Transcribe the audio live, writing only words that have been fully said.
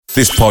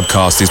This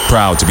podcast is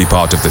proud to be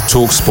part of the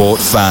TalkSport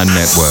Fan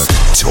Network.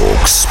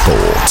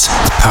 TalkSport.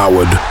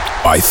 Powered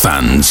by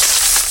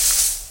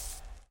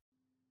fans.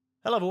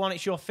 Hello everyone,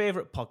 it's your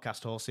favourite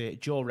podcast host here,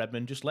 Joe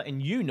Redmond, just letting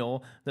you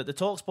know that the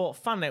TalkSport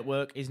Fan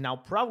Network is now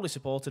proudly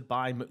supported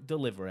by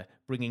McDelivery,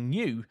 bringing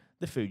you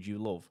the food you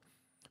love.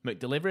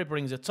 McDelivery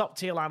brings a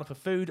top-tier lineup of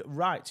food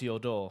right to your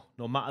door.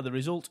 No matter the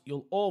result,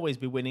 you'll always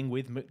be winning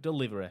with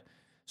McDelivery.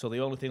 So the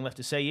only thing left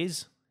to say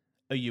is,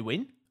 are you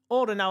in?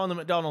 Order now on the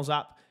McDonald's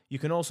app. You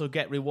can also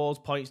get rewards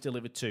points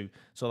delivered too,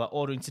 so that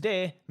ordering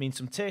today means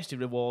some tasty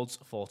rewards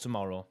for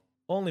tomorrow.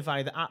 Only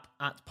via the app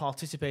at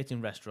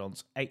participating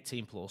restaurants,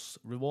 18 plus.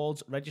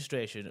 Rewards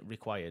registration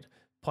required.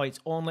 Points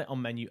only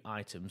on menu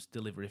items.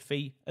 Delivery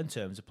fee and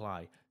terms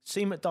apply.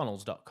 See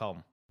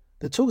mcdonalds.com.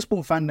 The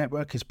TalkSport Fan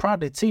Network is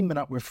proudly teaming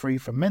up with Free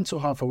for Mental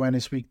Health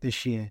Awareness Week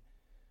this year.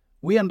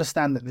 We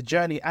understand that the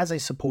journey as a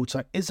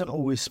supporter isn't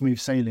always smooth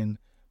sailing,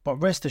 but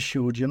rest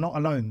assured you're not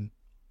alone.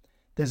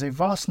 There's a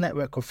vast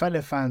network of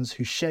fellow fans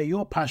who share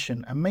your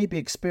passion and may be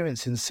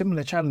experiencing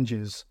similar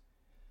challenges.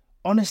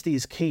 Honesty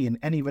is key in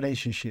any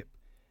relationship.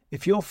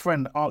 If your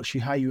friend asks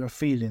you how you are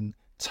feeling,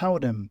 tell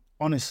them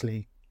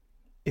honestly.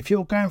 If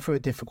you're going through a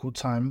difficult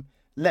time,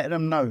 let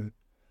them know.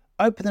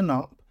 Opening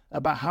up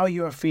about how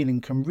you are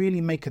feeling can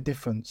really make a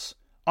difference.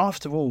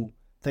 After all,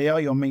 they are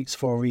your mates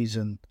for a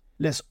reason.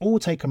 Let's all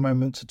take a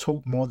moment to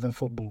talk more than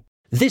football.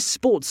 This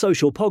Sports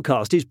Social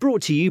podcast is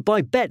brought to you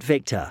by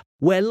BetVictor,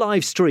 where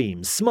live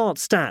streams, smart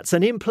stats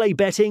and in-play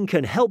betting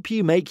can help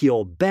you make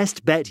your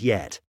best bet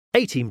yet.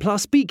 18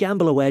 plus,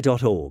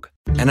 begambleaware.org.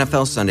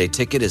 NFL Sunday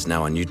Ticket is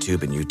now on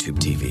YouTube and YouTube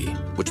TV,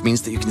 which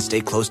means that you can stay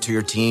close to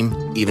your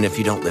team even if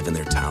you don't live in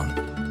their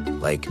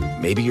town. Like,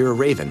 maybe you're a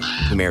Raven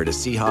who married a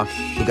Seahawk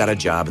who got a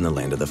job in the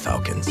land of the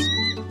Falcons.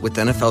 With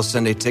NFL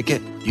Sunday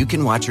Ticket, you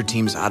can watch your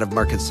team's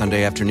out-of-market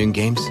Sunday afternoon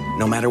games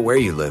no matter where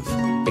you live,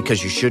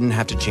 because you shouldn't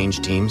have to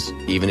change teams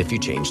even if you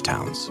change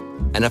towns.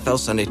 NFL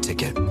Sunday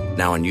Ticket,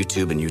 now on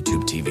YouTube and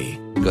YouTube TV.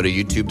 Go to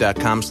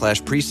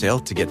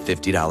youtube.com/presale to get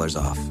 $50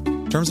 off.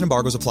 Terms and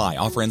embargoes apply.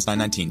 Offer ends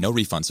 9/19. No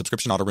refund.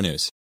 Subscription auto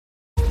renews.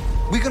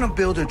 We're gonna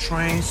build a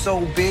train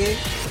so big,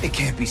 it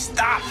can't be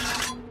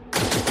stopped.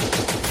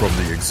 From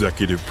the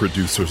executive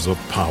producers of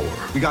Power.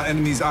 We got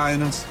enemies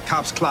eyeing us,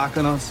 cops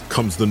clocking us.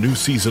 Comes the new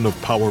season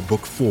of Power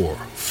Book 4,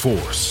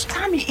 Force.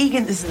 Tommy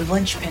Egan is the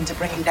linchpin to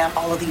bringing down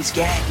all of these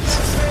gangs.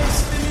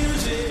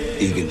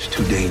 Egan's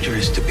too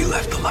dangerous to be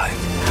left alive.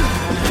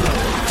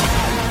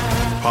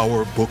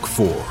 Power Book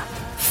 4,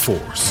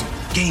 Force.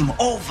 Game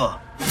over.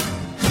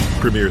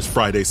 Premieres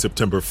Friday,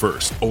 September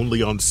 1st,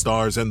 only on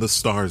Stars and the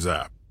Stars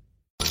app.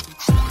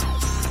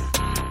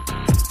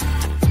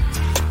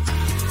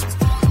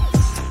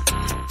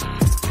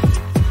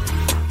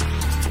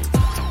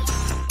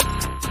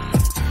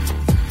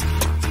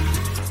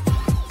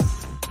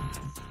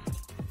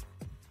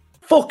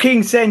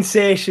 Fucking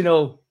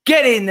sensational.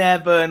 Get in there,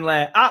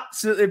 Burnley.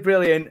 Absolutely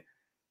brilliant.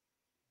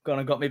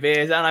 Gonna got me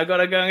beers, and I've got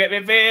to go and get me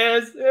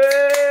beers.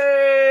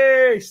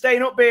 Hey!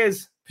 Staying up,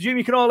 beers. Presume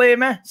you can all hear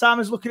me.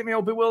 Simon's looking at me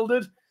all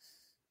bewildered.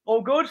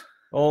 All good?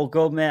 All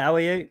good, mate. How are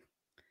you?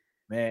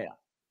 Mate,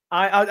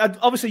 I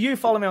obviously you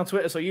follow me on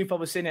Twitter, so you've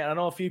probably seen it. I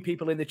know a few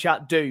people in the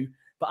chat do,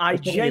 but I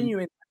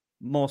genuinely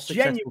more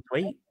successful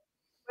tweet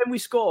when we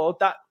scored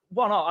that.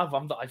 Well, no, I've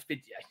had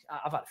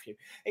a few.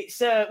 It's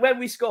when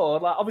we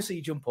scored, like, obviously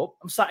you jump up.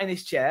 I'm sat in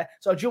this chair,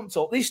 so I jumped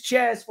up. This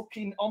chair's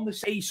fucking on the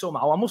settee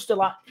somehow. I must have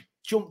like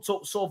jumped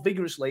up so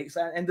vigorously, so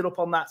I ended up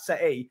on that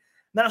settee.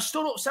 Then I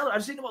stood up, I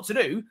just didn't know what to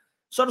do,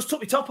 so I just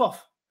took my top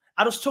off.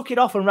 I just took it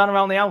off and ran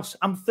around the house.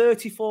 I'm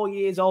 34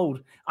 years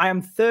old. I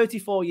am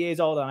 34 years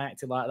old and I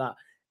acted like that.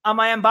 Am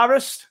I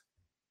embarrassed?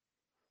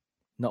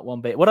 Not one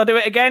bit. Would I do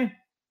it again?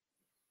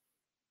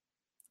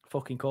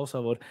 Fucking course I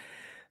would.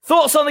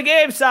 Thoughts on the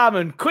game,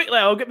 Simon? Quickly,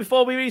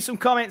 before we read some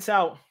comments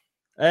out.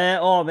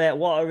 Oh, mate,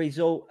 what a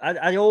result.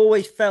 I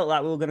always felt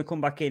like we were going to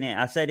come back in it.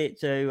 I said it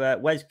to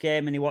Wes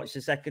came and he watched the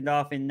second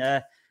half in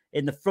the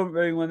front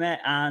room with me,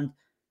 and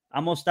I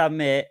must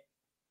admit,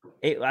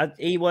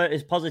 he weren't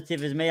as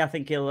positive as me. I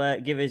think he'll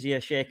give us a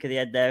shake of the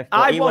head there.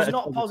 I was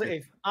not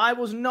positive. I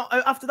was not.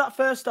 After that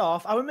first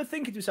half, I remember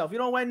thinking to myself,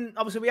 when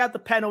obviously we had the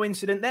Peno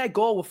incident, their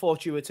goal was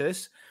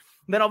fortuitous.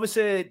 And then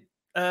obviously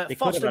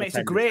Foster makes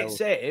a great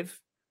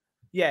save.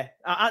 Yeah,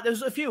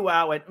 there's a few where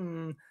I went,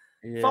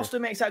 yeah. Foster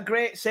makes that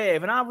great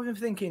save. And I've been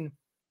thinking,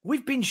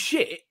 we've been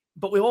shit,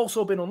 but we've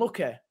also been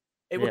unlucky.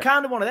 It was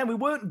kind of one of them. We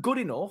weren't good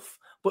enough,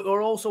 but we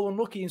were also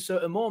unlucky in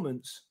certain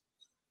moments.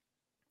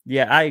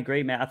 Yeah, I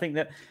agree, mate. I think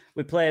that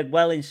we played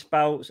well in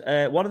spouts.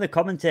 One of the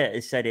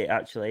commentators said it,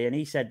 actually, and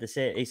he said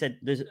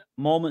there's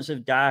moments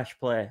of dash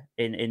play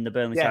in the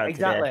Burnley side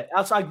exactly. Today.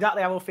 That's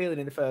exactly how we're feeling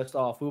in the first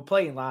half. We were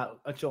playing like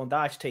a John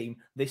Dyche team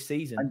this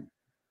season. And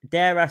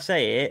dare I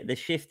say it, the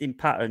shifting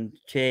pattern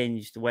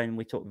changed when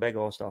we took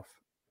Weghorst off.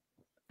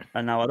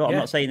 And now I'm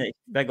not saying that it's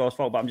Weghorst's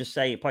fault, but I'm just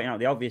pointing out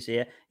the obvious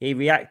here. He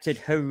reacted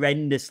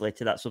horrendously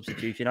to that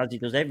substitution, as he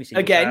does every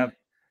single time.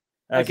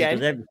 He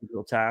does every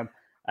single time.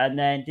 And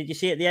then did you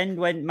see at the end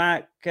when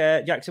Mark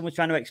Jackson was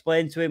trying to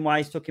explain to him why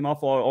he's took him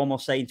off, or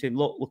almost saying to him,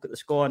 look at the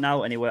score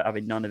now, and he weren't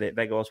having none of it.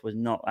 Weghorst was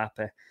not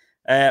happy.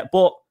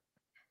 But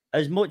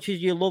as much as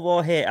you love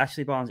or hate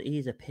Ashley Barnes,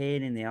 he's a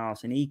pain in the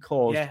arse, and he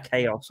caused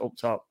chaos up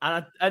top.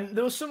 And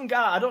there was some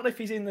guy, I don't know if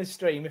he's in the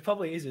stream, he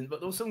probably isn't, but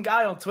there was some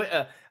guy on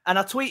Twitter, and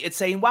I tweeted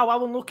saying, wow,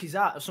 how unlucky is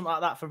that, or something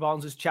like that for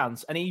Barnes'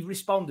 chance. And he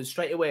responded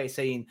straight away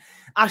saying,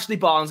 Ashley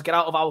Barnes, get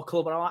out of our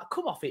club. And I'm like,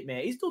 come off it,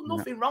 mate. He's done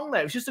nothing wrong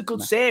there. It's just a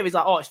good save. He's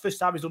like, it's first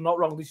time he's done not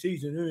wrong this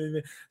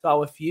season. So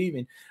we're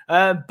fuming.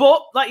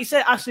 But like you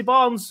said, Ashley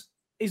Barnes,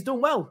 he's done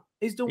well.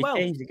 He's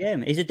changed the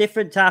game. He's a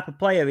different type of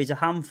player. He's a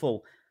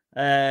handful.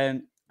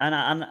 And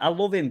I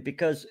love him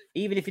because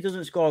even if he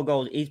doesn't score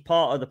goals, he's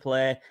part of the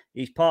play.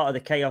 He's part of the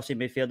chaos in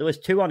midfield. There was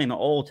 2 on him at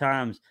all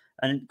times.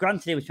 And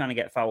granted, he was trying to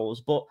get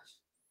fouls, but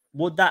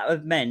would that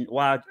have meant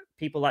why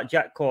people like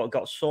Jack Court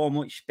got so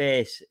much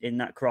space in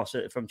that cross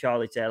from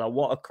Charlie Taylor?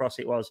 What a cross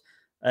it was.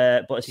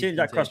 But as soon as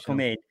that cross come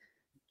in,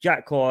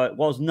 Jack Court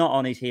was not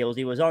on his heels.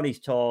 He was on his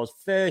toes.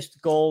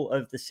 First goal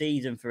of the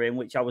season for him,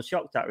 which I was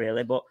shocked at,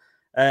 really. But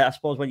I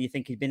suppose when you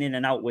think he's been in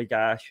and out with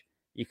Dash,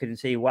 you couldn't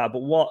see why.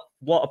 But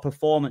what a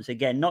performance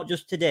again. Not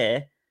just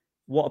today,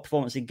 what a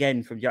performance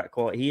again from Jack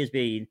Court. He has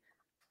been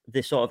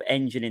the sort of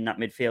engine in that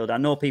midfield. I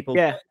know people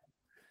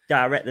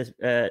direct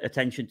the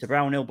attention to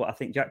Brownhill, but I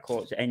think Jack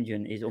Court's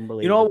engine is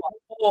unbelievable. You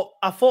know,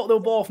 I thought they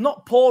were both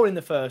not poor in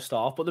the first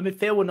half, but the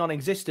midfield were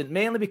non-existent,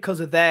 mainly because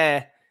of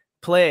their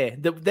play.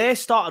 They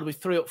started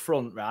with 3 up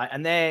front, right?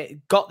 And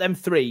they got them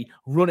 3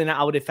 running at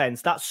our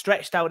defence. That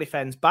stretched our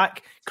defence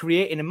back,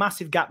 creating a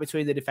massive gap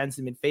between the defence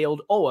and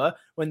midfield. Or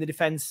when the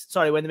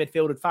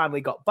midfield had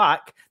finally got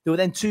back, they were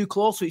then too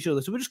close to each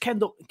other. So we just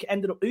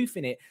ended up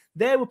hoofing it.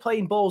 They were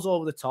playing balls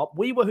over the top.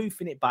 We were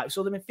hoofing it back.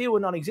 So the midfield were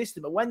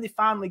non-existent. But when they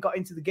finally got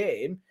into the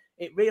game,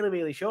 it really,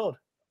 really showed.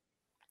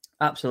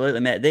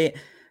 Absolutely, mate. Do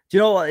you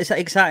know what? It's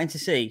exciting to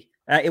see.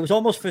 It was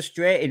almost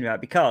frustrating,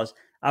 right? Because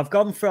I've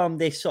gone from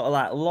this sort of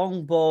like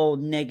long ball,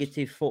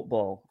 negative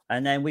football,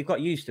 and then we've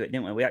got used to it,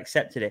 didn't we? We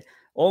accepted it.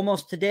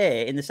 Almost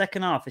today, in the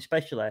second half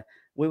especially,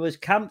 we was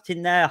camped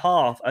in their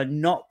half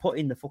and not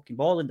putting the fucking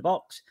ball in the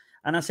box.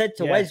 And I said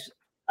to Wes,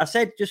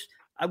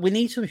 we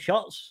need some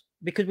shots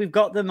because we've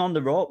got them on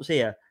the ropes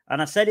here. And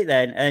I said it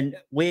then, and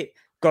we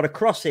got a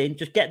cross in,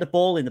 just get the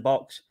ball in the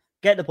box,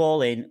 get the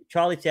ball in.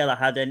 Charlie Taylor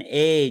had an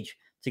age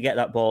to get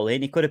that ball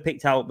in. He could have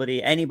picked out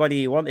anybody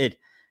he wanted.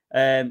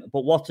 But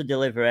what a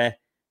delivery.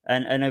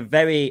 And a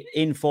very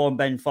informed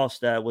Ben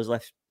Foster was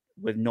left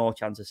with no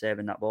chance of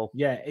saving that ball.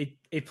 Yeah,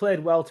 he played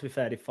well, to be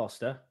fair, did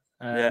Foster.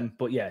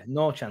 But yeah,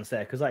 no chance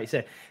there. Because like you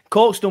said,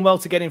 Court's done well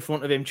to get in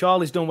front of him.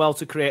 Charlie's done well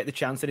to create the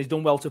chance, and he's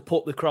done well to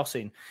put the cross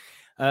in.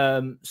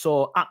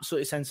 So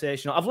absolutely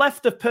sensational. I've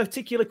left a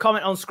particular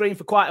comment on screen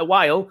for quite a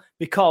while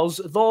because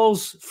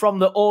those from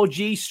the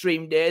OG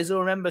stream days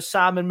will remember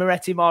Simon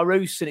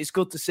Moretti-Marus, and it's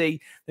good to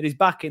see that he's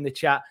back in the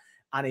chat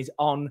and he's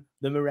on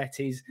the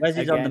Morettis. Where's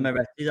he's on the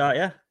Morettis, aren't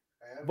you?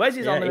 Where's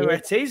his on the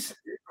Morettis?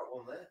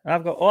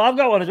 I've got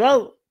one as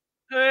well.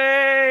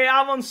 Hey,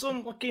 I'm on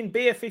some fucking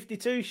Beer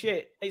 52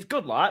 shit. It's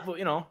good, like, but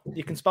you know,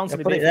 you can sponsor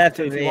me. Put it there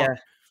for me.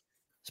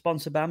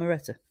 Sponsored by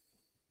Moretti.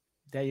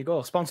 There you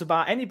go. Sponsored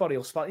by anybody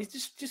will sponsor.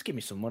 Just give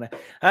me some money.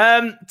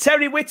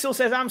 Terry Whittle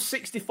says, I'm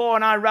 64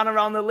 and I ran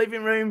around the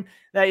living room.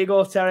 There you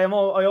go, Terry. I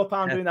hope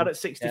I'm doing that at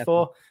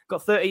 64.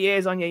 Got 30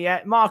 years on you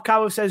yet. Mark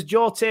Howard says,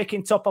 Joe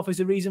taking top off is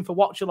a reason for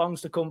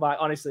watch-alongs to come back.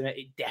 Honestly, mate,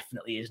 it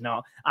definitely is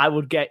not. I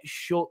would get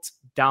shut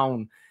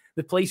down.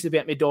 The police would be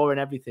at my door and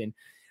everything.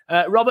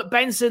 Robert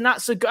Benson,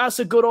 that's a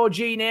good OG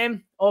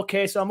name.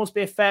 Okay, so I must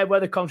be a fair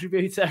weather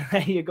contributor.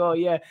 There you go.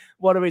 Yeah,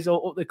 what a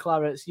result up the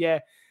Clarets. Yeah.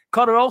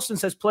 Connor Olsen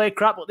says, play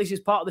crap, but this is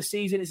part of the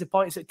season. It's the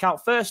points that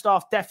count. First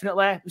half,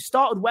 definitely. We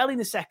started well in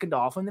the second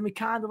half, and then we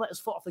kind of let us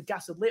foot off the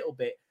gas a little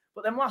bit.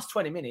 But then last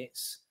 20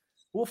 minutes,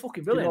 we were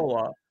fucking brilliant. You know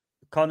what?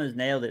 Connor's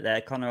nailed it there.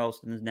 Connor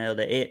Olsen's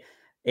nailed it.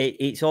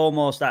 It's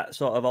almost that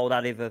sort of old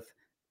adage of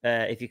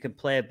if you can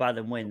play bad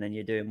and win, then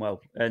you're doing well.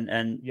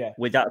 And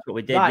with that's what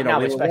we did. Right you know,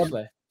 now,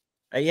 especially.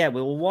 We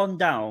were 1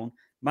 down.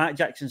 Mark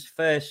Jackson's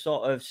first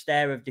sort of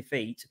stare of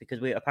defeat because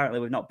we've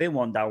not been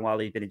 1 down while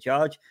he's been in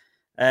charge.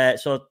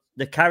 So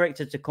the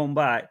character to come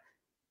back,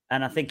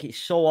 and I think it's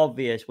so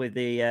obvious with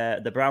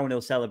the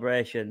Brownhill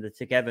celebration, the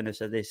togetherness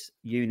of this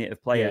unit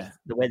of players,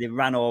 the way they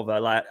ran over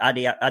like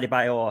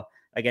Adebayor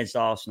against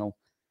Arsenal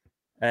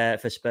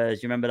for Spurs.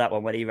 Do you remember that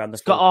one when he ran the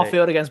Scott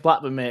Arfield against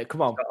Blackburn, mate?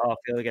 Come on. Scott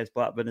Arfield against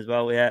Blackburn as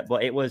well, yeah.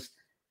 But it was,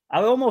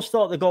 I almost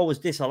thought the goal was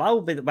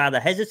disallowed by the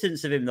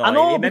hesitance of him, though. I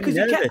know, because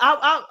at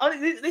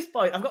this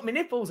point, I've got my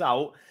nipples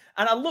out,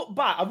 and I look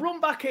back, I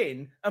run back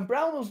in, and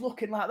Brownhill's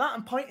looking like that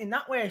and pointing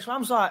that way. So I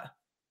was like,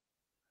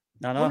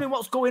 wondering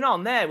what's going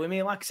on there with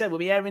me, like I said,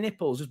 with my hairy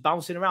nipples just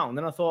bouncing around.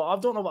 And I thought, I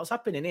don't know what's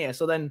happening here.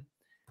 So then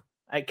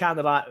it kind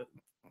of like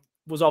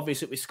was obvious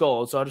that we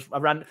scored. So I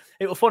ran.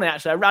 It was funny,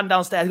 actually. I ran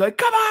downstairs going,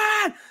 come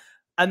on!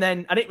 And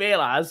then I didn't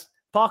realise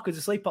Parker's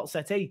asleep on the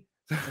settee.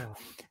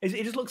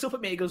 He just looks up at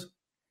me. He goes,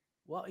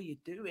 what are you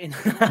doing?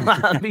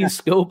 I'm being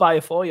schooled by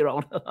a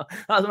 4-year-old. That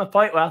was my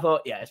point where I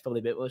thought, yeah, it's probably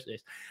a bit worse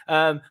this.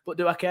 But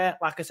do I care?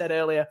 Like I said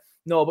earlier,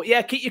 no. But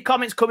yeah, keep your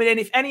comments coming in.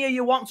 If any of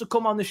you want to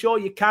come on the show,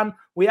 you can.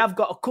 We have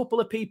got a couple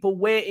of people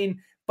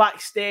waiting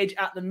backstage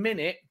at the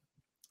minute.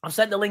 I've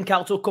sent the link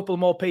out to a couple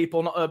more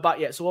people, not heard back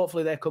yet, so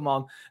hopefully they come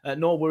on.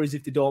 No worries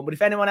if they don't. But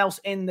if anyone else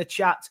in the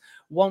chat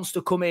wants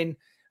to come in,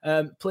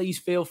 please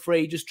feel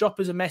free. Just drop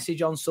us a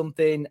message on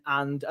something,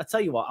 and I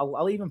tell you what,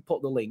 I'll even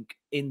put the link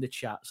in the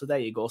chat. So there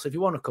you go. So if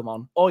you want to come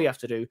on, all you have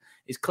to do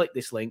is click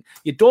this link.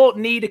 You don't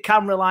need a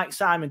camera like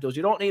Simon does.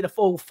 You don't need a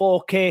full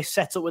 4K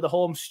setup with a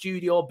home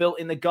studio built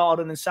in the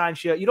garden and signed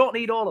shirt. You don't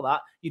need all of that.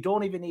 You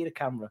don't even need a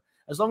camera.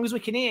 As long as we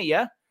can hear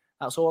you,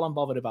 that's all I'm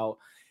bothered about.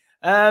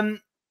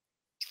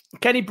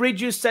 Kenny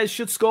Bridges says,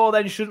 should score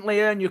then, shouldn't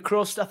they earn your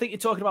crust? I think you're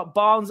talking about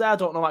Barnes there. I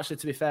don't know, actually,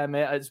 to be fair,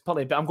 mate. It's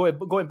probably a bit. I'm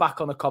going back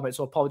on the comments,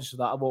 so apologies for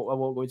that. I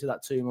won't go into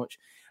that too much.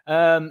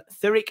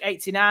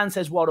 Thurick89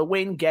 says, what a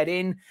win, get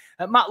in.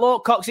 Matt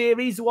Lowcock's here.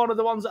 He's one of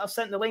the ones that I've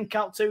sent the link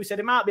out to. He said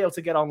he might be able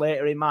to get on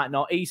later, he might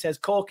not. He says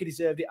Corky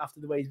deserved it after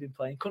the way he's been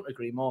playing. Couldn't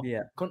agree more.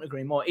 Yeah. Couldn't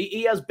agree more.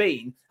 He has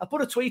been. I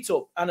put a tweet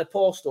up and a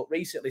post up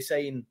recently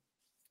saying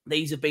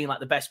these have been like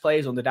the best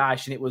players under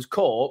Dyche, and it was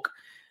Cork,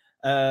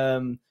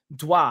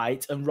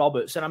 Dwight and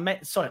Roberts, and I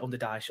meant under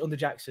Dyche, under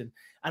Jackson,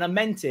 and I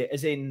meant it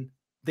as in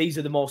these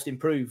are the most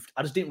improved.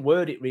 I just didn't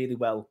word it really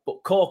well,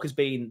 but Cork has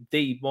been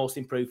the most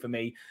improved for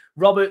me.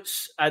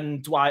 Roberts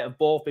and Dwight have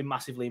both been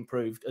massively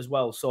improved as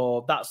well,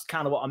 so that's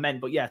kind of what I meant.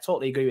 But yeah,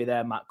 totally agree with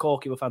there, Matt.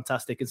 Corky were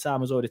fantastic, and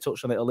Simon's already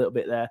touched on it a little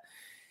bit there.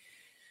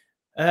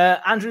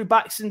 Andrew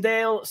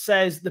Baxendale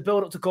says the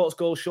build up to Court's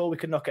goal, sure, we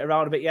can knock it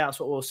around a bit. Yeah, that's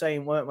what we were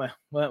saying, weren't we?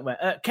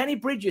 Kenny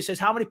Bridges says,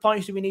 how many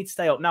points do we need to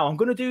stay up? Now, I'm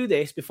going to do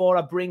this before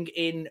I bring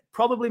in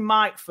probably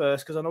Mike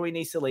first, because I know he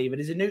needs to leave.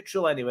 And he's a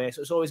neutral anyway,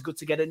 so it's always good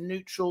to get a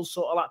neutral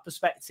sort of like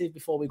perspective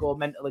before we go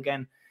mental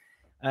again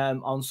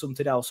on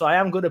something else. So I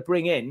am going to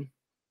bring in,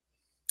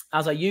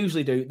 as I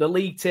usually do, the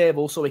league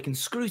table so we can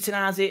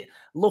scrutinise it,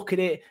 look at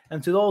it.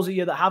 And to those of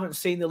you that haven't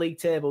seen the league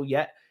table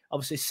yet,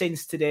 obviously,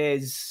 since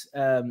today's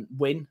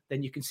win,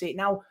 then you can see it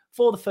now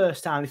for the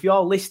first time. If you're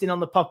listening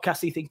on the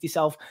podcast, you think to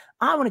yourself,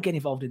 I want to get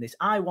involved in this.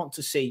 I want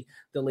to see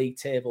the league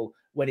table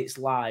when it's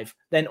live.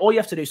 Then all you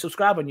have to do is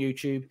subscribe on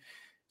YouTube.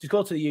 Just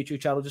go to the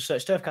YouTube channel, just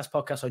search Turfcast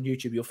Podcast on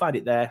YouTube. You'll find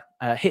it there.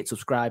 Hit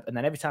subscribe. And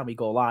then every time we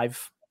go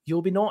live,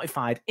 you'll be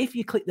notified if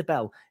you click the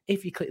bell.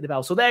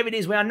 So there it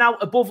is. We are now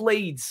above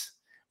Leeds.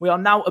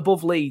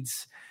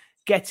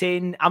 Get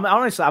in. I'm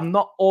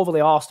not overly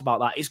arsed about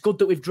that. It's good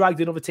that we've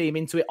dragged another team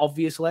into it,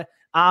 obviously.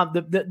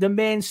 The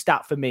main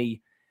stat for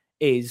me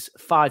is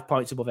 5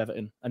 points above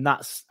Everton. And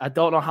that's, I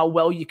don't know how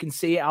well you can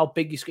see it, how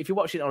big you screen. If you're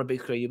watching it on a big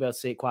screen, you'll be able to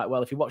see it quite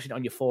well. If you're watching it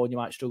on your phone, you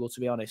might struggle, to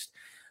be honest.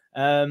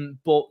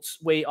 But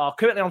we are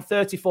currently on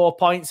 34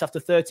 points after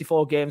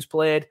 34 games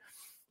played.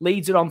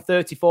 Leeds are on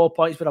 34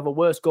 points, but have a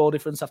worse goal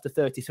difference after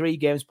 33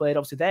 games played.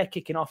 Obviously, they're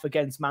kicking off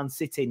against Man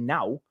City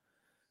now.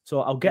 So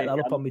I'll get that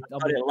up on me.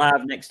 I've got it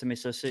live next to me,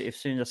 so as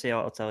soon as I see it,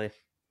 I'll tell you.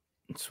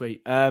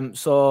 Sweet.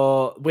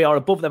 So we are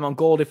above them on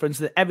goal difference.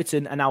 The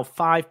Everton are now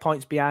 5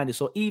 points behind us.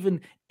 So even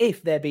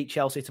if they beat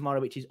Chelsea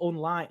tomorrow, which is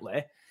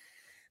unlikely,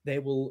 they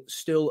will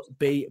still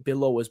be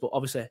below us. But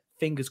obviously,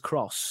 fingers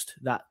crossed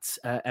that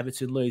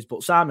Everton lose.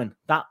 But Simon,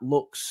 that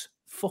looks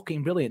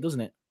fucking brilliant,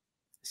 doesn't it?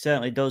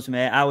 Certainly does,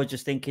 mate. I was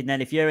just thinking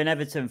then, if you're an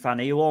Everton fan,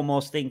 are you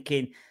almost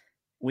thinking,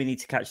 we need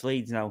to catch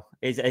Leeds now?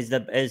 Is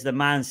the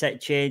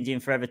mindset changing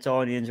for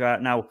Evertonians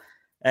right now?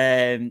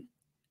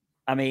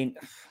 I mean,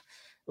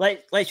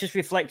 let's just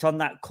reflect on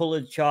that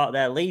coloured chart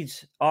there.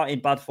 Leeds aren't in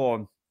bad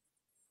form.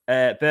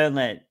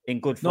 Burnley in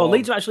good form. No,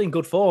 Leeds are actually in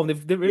good form.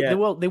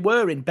 They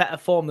were in better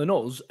form than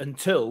us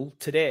until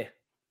today.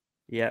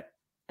 Yeah.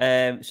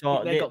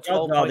 So they got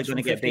 12 points going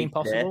to get beat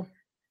possible. Today,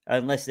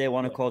 unless they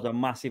want to cause a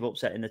massive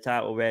upset in the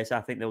title race. I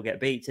think they'll get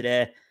beat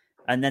today.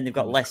 And then they've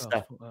got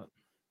Leicester.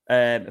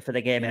 For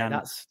the game in hand.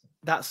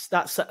 That's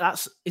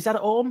is that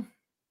at home?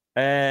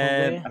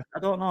 I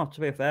don't know,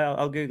 to be fair.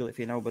 I'll Google it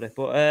for you now, buddy.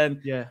 But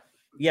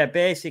yeah,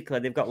 basically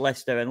they've got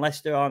Leicester, and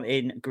Leicester aren't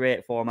in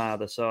great form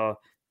either. So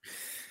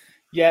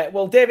yeah,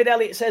 well, David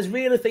Elliott says,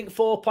 really think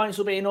 4 points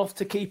will be enough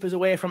to keep us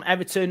away from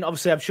Everton.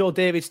 Obviously, I'm sure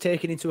David's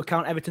taking into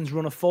account Everton's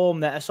run of form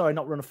there. Sorry,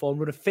 not run of form,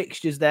 run of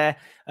fixtures there.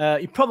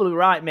 You're probably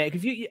right, mate.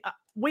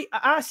 If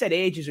I said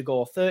ages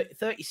ago,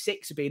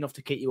 36 would be enough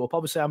to keep you up.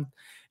 Obviously,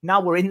 now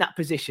we're in that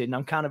position.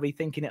 I'm kind of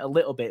rethinking it a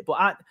little bit,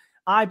 but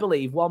I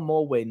believe one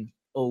more win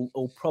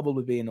will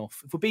probably be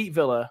enough. If we beat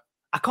Villa,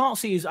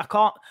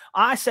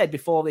 I said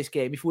before this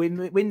game, if we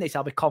win this,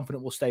 I'll be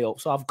confident we'll stay up.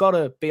 So I've got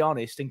to be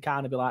honest and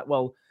kind of be like,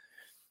 well,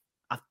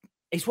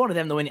 it's one of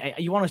them, though.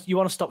 You want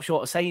to stop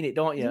short of saying it,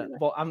 don't you? Yeah.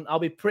 But I'll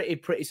be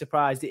pretty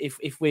surprised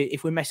if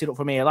we mess it up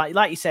from here.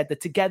 Like you said, the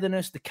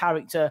togetherness, the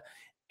character,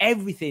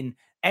 everything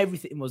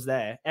was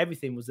there.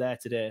 Everything was there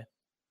today.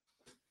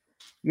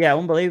 Yeah,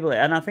 unbelievably.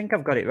 And I think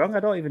I've got it wrong. I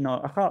don't even know.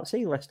 I can't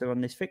see Leicester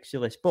on this fixture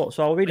list. But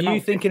so I'll read. Are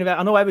you thinking about?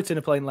 I know Everton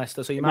are playing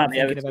Leicester, so you might be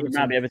thinking of Everton. It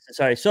might be Everton.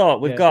 Sorry. So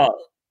we've got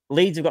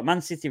Leeds. We've got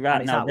Man City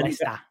right now. Then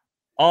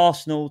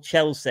Arsenal,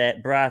 Chelsea,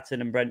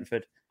 Brighton, and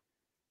Brentford.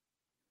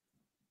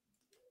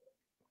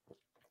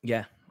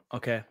 Yeah.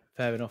 Okay.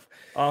 Fair enough.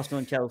 Arsenal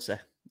and Chelsea.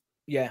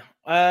 Yeah.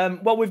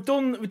 Well, we've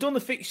done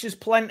the fixtures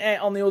plenty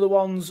on the other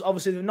ones.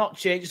 Obviously, they've not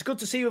changed. It's good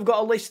to see we've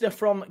got a listener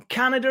from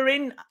Canada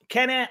in.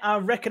 Kenny, I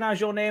recognise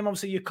your name.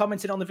 Obviously, you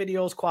commented on the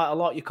videos quite a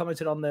lot. You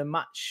commented on the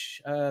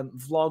match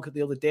vlog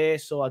the other day,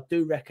 so I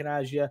do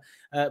recognise you.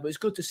 But it's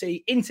good to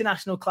see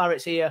international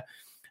Clarets here.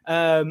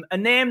 A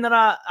name that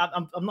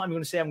I'm not even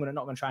going to say. I'm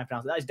not going to try and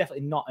pronounce it. That is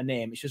definitely not a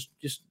name. It's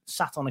just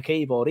sat on a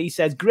keyboard. He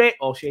says great,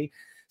 or she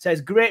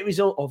says great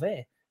result. Oh,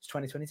 there. It's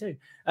 2022.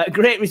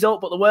 Great result,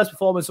 but the worst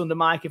performance under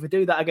Mike. If we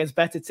do that against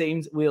better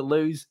teams, we'll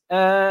lose.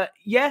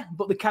 Yeah,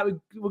 but we've got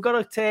to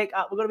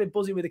be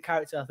buzzing with the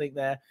character. I think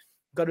there,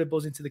 we've got to be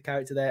buzzing to the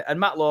character there. And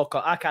Matt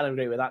Lawcock, I kind of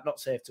agree with that.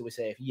 Not safe till we're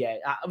safe. Yeah,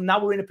 now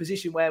we're in a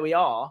position where we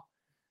are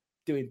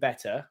doing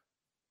better.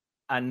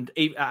 And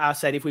I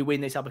said if we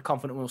win this, I'll be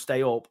confident we'll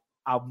stay up.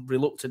 I'm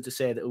reluctant to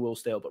say that we will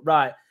stay up, but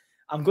right,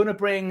 I'm going to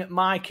bring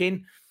Mike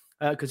in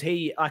because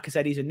he, like I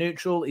said, he's a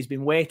neutral. He's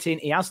been waiting.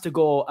 He has to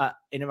go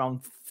in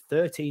around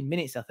 13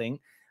 minutes, I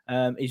think.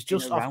 He's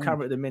just off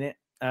camera at the minute.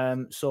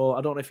 So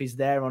I don't know if he's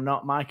there or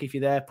not. Mike, if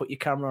you're there, put your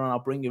camera on. I'll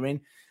bring you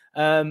in.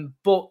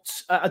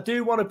 But I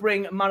do want to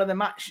bring man of the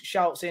match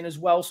shouts in as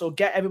well. So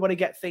everybody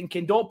get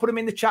thinking. Don't put them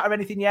in the chat or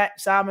anything yet,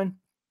 Simon.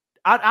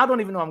 I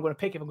don't even know I'm going to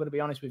pick if I'm going to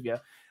be honest with you.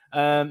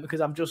 Because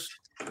I'm just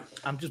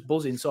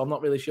buzzing. So I'm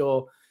not really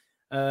sure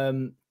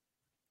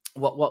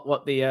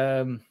what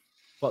the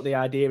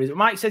idea is.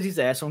 Mike says he's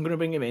there, so I'm going to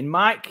bring him in.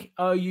 Mike,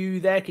 are you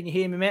there? Can you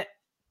hear me, mate?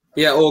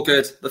 Yeah, all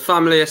good. The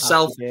family is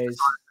selfish.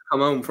 Come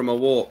home from a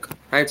walk.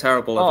 How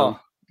terrible of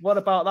them. What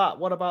about that?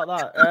 What about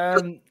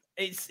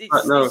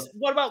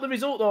the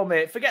result, though,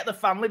 mate? Forget the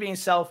family being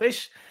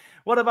selfish.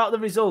 What about the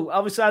result?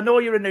 Obviously, I know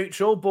you're a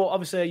neutral, but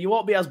obviously you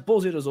won't be as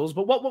buzzing as us.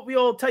 But what we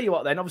all tell you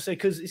what then? Obviously,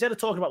 because instead of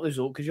talking about the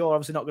result, because you're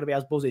obviously not going to be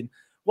as buzzing.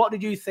 What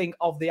did you think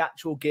of the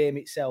actual game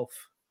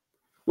itself?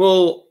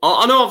 Well,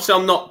 I know obviously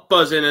I'm not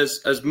buzzing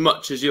as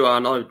much as you are,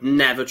 and I would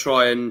never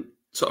try and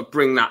sort of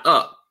bring that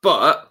up.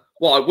 But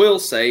what I will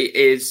say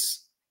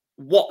is,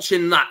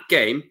 watching that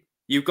game,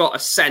 you got a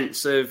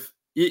sense of.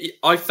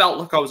 I felt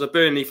like I was a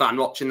Burnley fan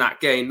watching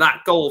that game.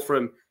 That goal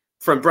from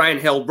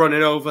Brownhill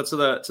running over to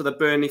the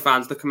Burnley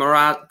fans, the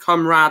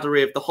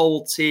camaraderie of the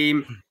whole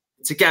team,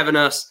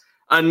 togetherness,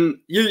 and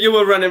you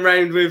were running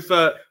around with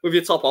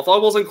your top off. I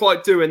wasn't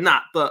quite doing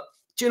that, but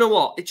do you know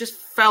what? It just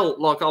felt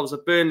like I was a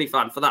Burnley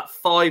fan for that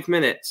 5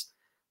 minutes.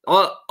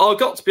 I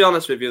got to be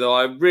honest with you, though.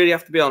 I really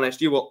have to be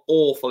honest. You were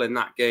awful in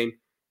that game.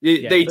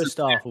 First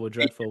half were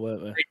dreadful,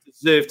 weren't they? They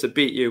deserved to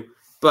beat you.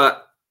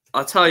 But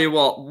I tell you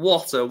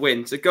what a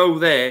win. To go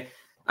there,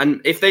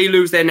 and if they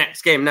lose their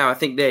next game now, I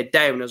think they're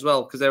down as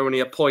well because they're only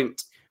a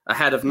point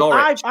ahead of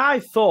Norwich. I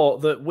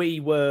thought that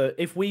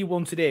if we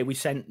won today,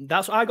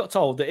 that's what I got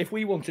told, that if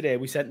we won today,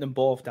 we sent them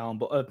both down.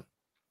 But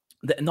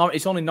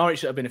it's only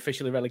Norwich that have been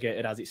officially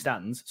relegated as it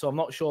stands. So I'm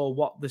not sure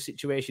what the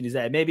situation is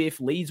there. Maybe if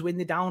Leeds win,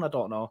 they're down. I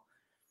don't know.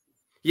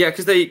 Yeah,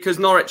 because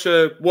Norwich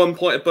are 1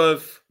 point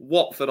above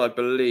Watford, I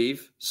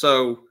believe.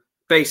 So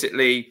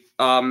basically,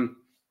 I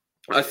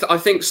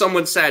think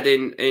someone said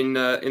in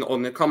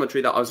on the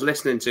commentary that I was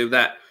listening to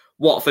that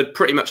Watford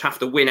pretty much have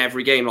to win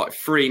every game like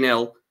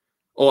 3-0,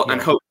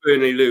 and hope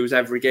Burnley lose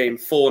every game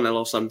 4-0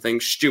 or something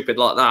stupid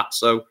like that.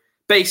 So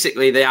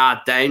basically, they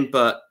are down,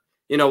 but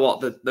you know what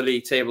the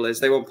league table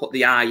is. They won't put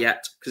the R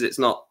yet because it's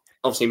not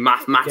obviously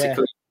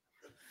mathematically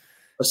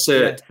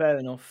assert. Yeah, fair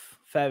enough.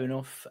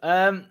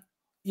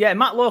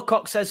 Matt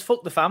Lawcock says,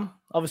 fuck the fam.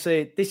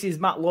 Obviously, this is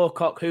Matt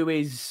Lawcock, who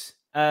is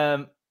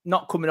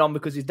not coming on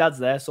because his dad's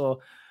there.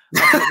 So,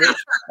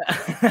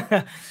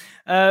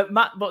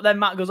 but then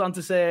Matt goes on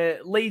to say,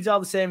 Leeds are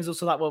the same as us,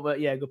 so that won't work.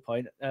 Yeah, good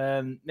point.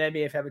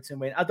 Maybe if Everton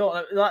win. I don't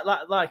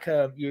like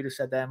you just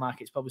said there, Mark,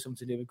 it's probably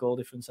something to do with goal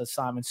difference, as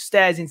Simon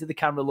stares into the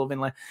camera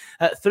lovingly.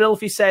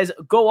 Thrillfy says,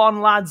 go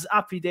on, lads,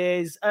 happy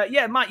days.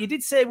 Matt, you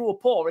did say we were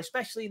poor,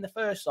 especially in the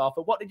first half,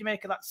 but what did you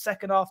make of that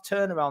second half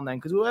turnaround then?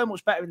 Because we were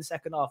much better in the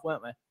second half,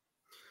 weren't we?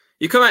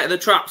 You come out of the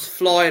traps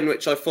flying,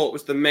 which I thought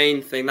was the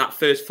main thing. That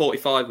first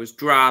 45 was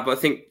drab.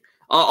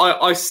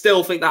 I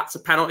still think that's a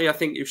penalty. I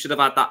think you should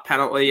have had that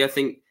penalty. I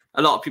think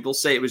a lot of people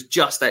say it was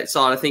just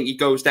outside. I think he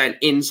goes down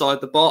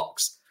inside the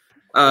box.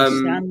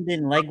 The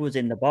standing leg was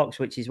in the box,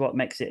 which is what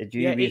makes it a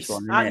dubious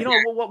one. When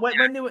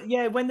they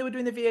were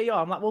doing the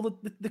VAR, I'm like, well,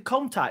 the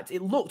contact,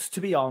 it looked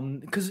to be on,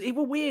 because it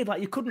was weird.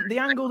 Like, you couldn't, the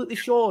angle that they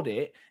showed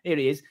it, here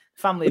he is,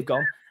 family have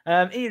gone.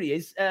 Here he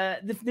is.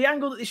 The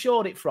angle that they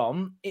showed it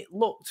from, it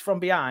looked from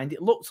behind.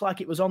 It looked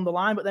like it was on the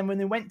line, but then when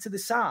they went to the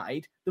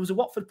side, there was a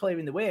Watford player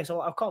in the way. So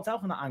I can't tell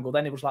from that angle.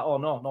 Then it was like, oh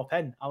no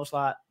pen. I was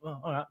like,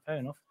 well, all right, fair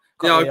enough.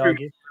 I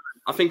agree.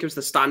 I think it was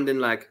the standing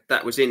leg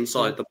that was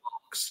inside the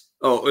box,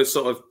 or it was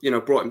sort of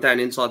brought him down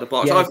inside the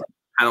box. Yeah. I think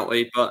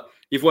penalty, but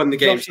you've won the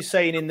game. Josh is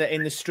saying in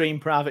the stream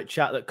private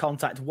chat that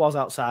contact was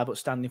outside, but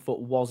standing foot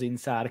was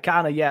inside. It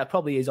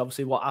probably is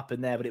obviously what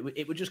happened there, but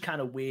it was just kind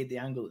of weird, the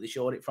angle that they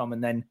showed it from,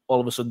 and then all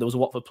of a sudden there was a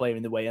Watford player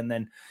in the way, and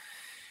then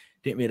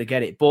didn't really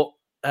get it. But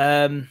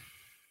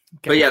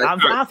But yeah,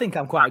 I think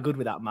I'm quite good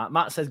with that, Matt.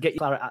 Matt says, get your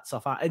claret hats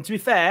off. And to be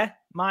fair,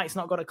 Mike's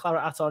not got a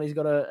claret hat on. He's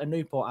got a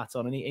Newport hat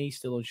on, and he's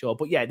still unsure.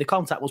 But yeah, the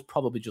contact was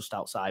probably just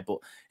outside, but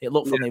it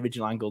looked from the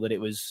original angle that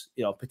it was,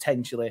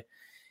 potentially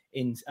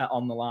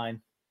on the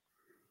line.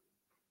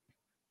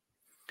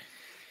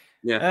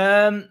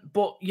 Yeah.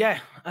 But yeah,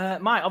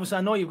 Mike, obviously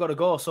I know you've got to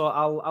go, so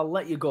I'll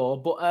let you go.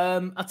 But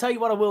I'll tell you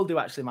what I will do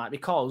actually, Mike,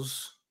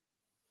 because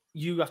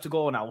you have to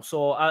go now.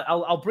 So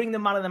I'll bring the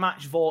man of the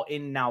match vote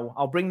in now.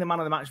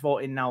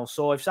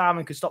 So if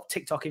Simon could stop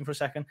TikToking for a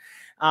second,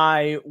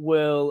 I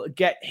will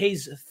get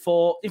his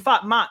thought. In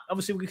fact, Matt,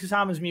 obviously because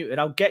Simon's muted,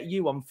 I'll get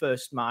you on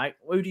first, Mike.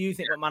 Who do you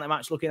think the man of the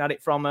match, looking at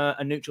it from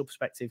a neutral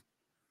perspective?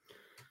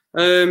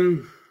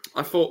 I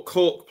thought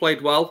Cork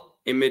played well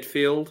in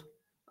midfield.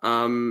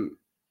 The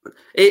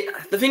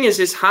thing is,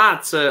 it's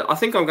hard to. I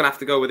think I'm going to have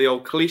to go with the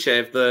old cliche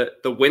of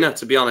the winner,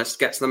 to be honest,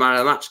 gets the man of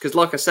the match. Because,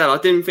 like I said, I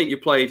didn't think you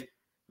played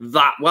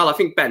that well. I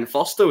think Ben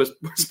Foster was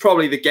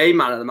probably the game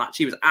man of the match.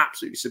 He was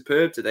absolutely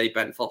superb today,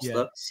 Ben Foster.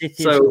 Yeah.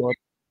 City so, scored.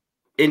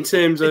 in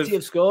terms of City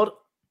have scored.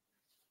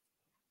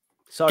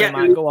 Sorry,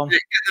 Mike, go on. Get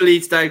the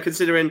Leeds down,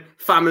 considering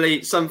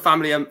some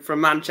family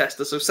from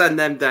Manchester, so send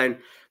them down.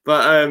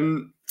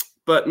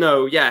 But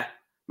no, yeah.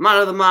 Man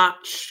of the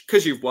match,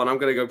 because you've won, I'm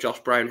going to go Josh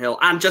Brownhill.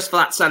 And just for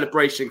that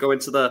celebration, go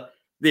into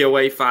the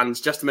away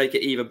fans, just to make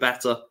it even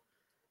better.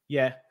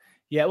 Yeah.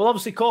 Yeah, well,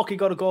 obviously, Corky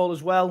got a goal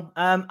as well.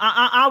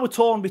 I was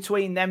torn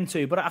between them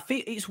two, but I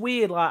feel it's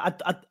weird. Like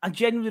I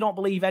genuinely don't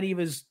believe any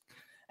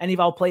of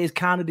our players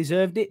kind of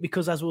deserved it,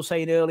 because, as we were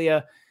saying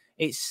earlier,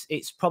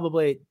 it's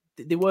probably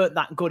they weren't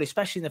that good,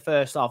 especially in the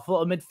first half. I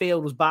thought the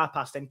midfield was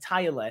bypassed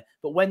entirely,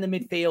 but when the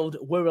midfield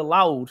were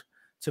allowed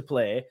to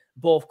play,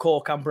 both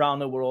Cork and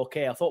Brownhill were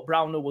okay. I thought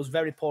Brownhill was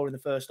very poor in the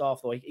first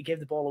half, though. He gave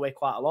the ball away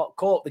quite a lot.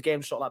 Cork, the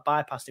game sort of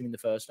like bypassed him in the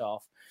first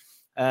half.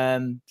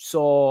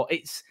 So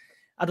it's,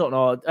 I don't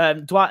know.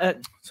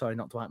 Sorry,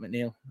 not Dwight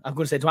McNeil. I'm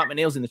going to say Dwight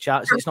McNeil's in the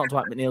chat. It's not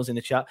Dwight McNeil's in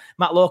the chat.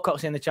 Matt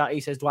Lowcock's in the chat.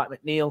 He says Dwight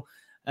McNeil.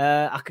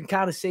 I can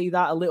kind of see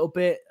that a little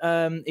bit.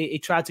 He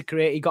tried to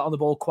create. He got on the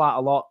ball quite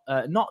a lot.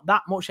 Not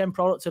that much end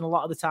product in a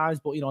lot of the times,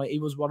 but he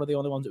was one of the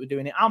only ones that were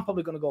doing it. I'm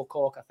probably going to go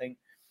Cork, I think,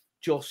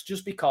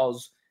 just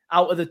because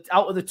out of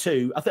the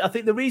two, I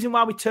think the reason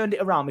why we turned it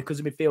around, because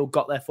the midfield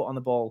got their foot on the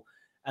ball,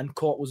 and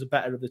Cork was the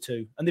better of the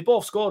two, and they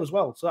both scored as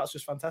well. So that's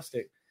just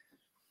fantastic.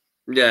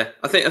 Yeah,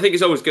 I think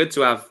it's always good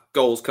to have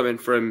goals coming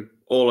from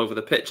all over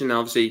the pitch, and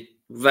obviously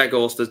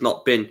Weghorst has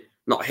not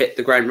hit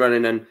the ground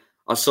running. And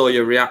I saw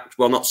your react.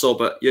 Well, not saw,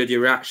 but you heard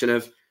your reaction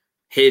of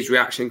his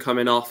reaction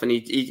coming off, and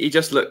he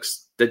just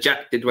looks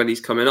dejected when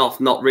he's coming off,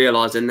 not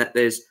realizing that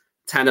there's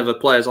 10 other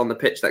players on the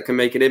pitch that can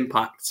make an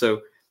impact.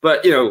 So,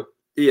 but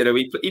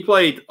he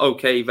played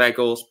okay,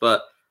 Weghorst,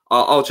 but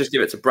I'll just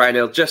give it to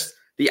Brownhill. Just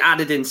the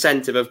added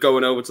incentive of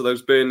going over to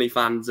those Burnley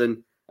fans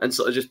and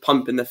sort of just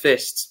pumping the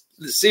fists.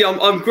 See,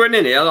 I'm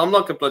grinning here. I'm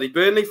like a bloody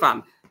Burnley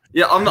fan.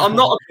 Yeah, I'm not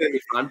a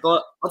Burnley fan,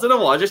 but I don't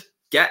know why. I just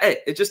get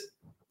it. It just...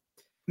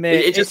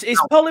 Mate,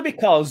 it's probably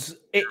because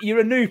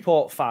you're a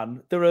Newport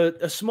fan. They're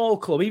a small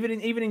club. Even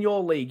in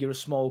your league, you're a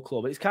small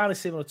club. It's kind of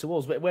similar to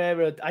us, but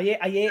I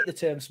hate the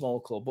term small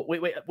club, but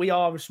we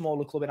are a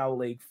smaller club in our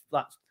league.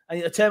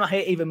 And the term I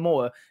hate even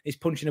more is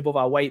punching above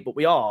our weight, but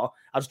we are.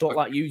 I just don't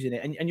like using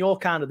it. And you're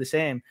kind of the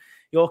same.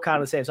 So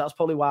that's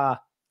probably why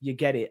you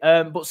get it.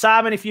 But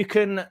Simon, if you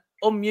can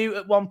unmute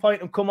at one point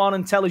and come on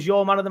and tell us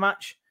your man of the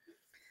match.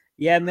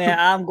 Yeah, mate,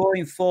 I'm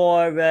going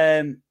for,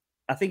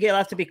 I think it'll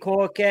have to be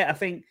Corky. I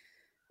think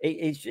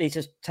it's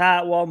a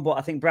tight one, but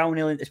I think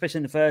Brownhill, especially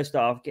in the first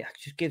half,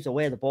 just gives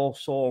away the ball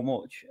so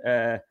much.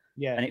 And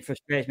it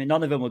frustrates me.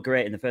 None of them were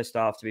great in the first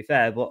half, to be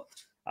fair, but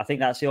I think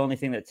that's the only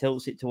thing that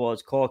tilts it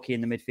towards Corky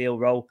in the midfield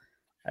role.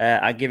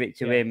 I give it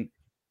to him.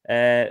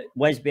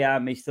 Wes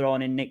behind me's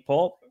thrown in Nick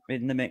Pope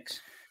in the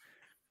mix.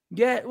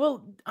 Yeah,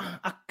 well,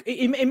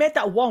 he made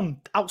that one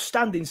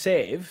outstanding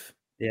save.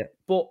 Yeah.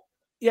 But,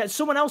 yeah,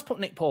 someone else put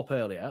Nick Pope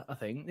earlier, I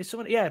think.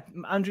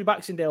 Andrew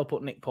Baxendale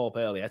put Nick Pope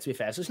earlier, to be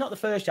fair. So it's not the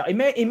first shot. He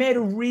made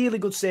a really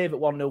good save at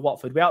 1-0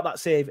 Watford. Without that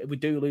save, we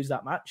do lose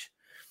that match.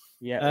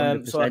 Yeah,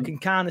 so I can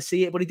kind of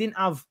see it, but he didn't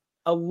have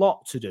a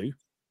lot to do.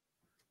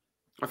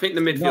 I think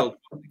the midfield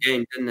won the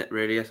game, didn't it,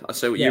 really?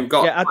 So you've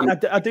got... Yeah,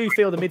 I do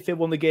feel the midfield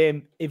won the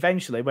game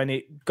eventually when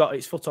it got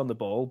its foot on the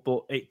ball,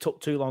 but it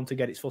took too long to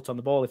get its foot on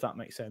the ball, if that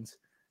makes sense.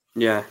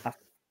 Yeah.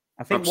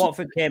 I think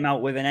Watford came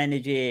out with an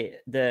energy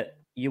that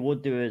you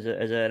would do as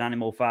an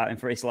animal fighting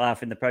for its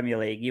life in the Premier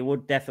League. You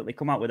would definitely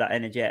come out with that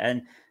energy,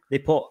 and they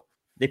put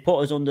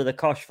us under the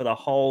cosh for the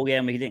whole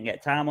game. We didn't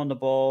get time on the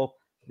ball.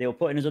 They were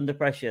putting us under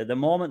pressure. The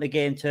moment the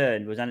game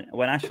turned was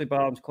when Ashley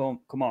Barnes come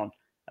on,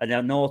 and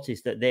I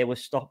noticed that they were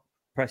stopped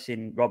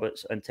pressing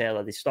Roberts and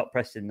Taylor. They stopped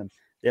pressing them.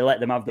 They let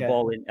them have the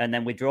ball in, and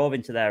then we drove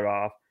into their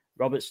half.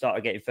 Roberts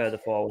started getting further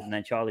forward, and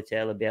then Charlie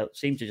Taylor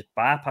seemed to just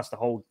bypass the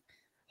whole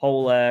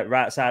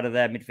right side of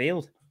their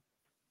midfield.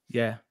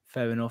 Yeah,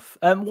 fair enough.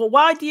 Well,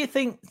 why do you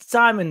think,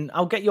 Simon,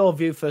 I'll get your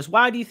view first.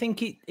 Why do you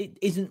think it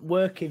isn't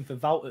working for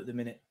Wout at the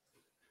minute?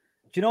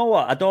 you know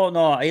what? I don't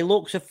know. He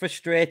looks a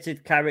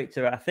frustrated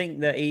character. I think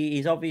that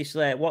he's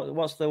obviously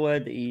what's the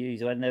word that you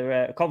use when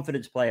they're a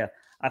confidence player.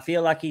 I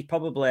feel like he's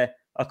probably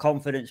a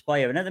confidence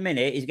player, and at the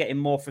minute he's getting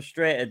more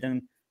frustrated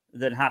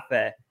than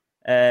happy.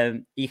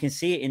 You can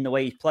see it in the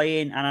way he's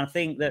playing, and I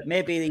think that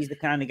maybe he's the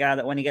kind of guy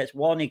that when he gets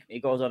one, he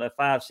goes on a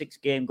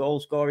 5-6 game goal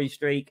scoring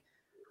streak.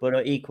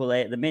 But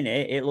equally, at the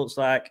minute, it looks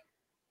like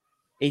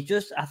he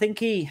just. I think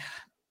he.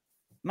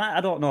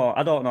 I don't know.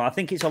 I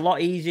think it's a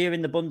lot easier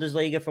in the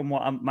Bundesliga from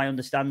what my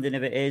understanding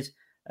of it is.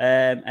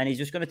 And he's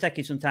just going to take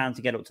him some time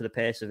to get up to the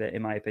pace of it,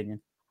 in my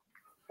opinion.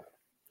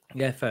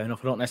 Yeah, fair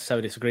enough. I don't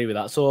necessarily disagree with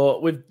that. So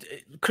with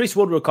Chris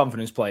Wood, we're a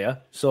confidence player.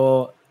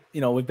 So,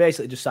 we've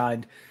basically just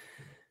signed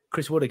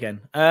Chris Wood again.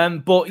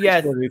 But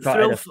yeah,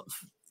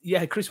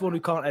 Chris Wood,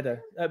 who can't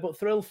header. But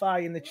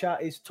Thrillfy in the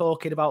chat is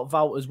talking about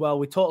Vault as well.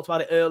 We talked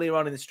about it earlier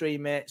on in the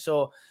stream, mate.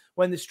 So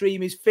when the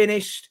stream is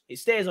finished, it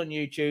stays on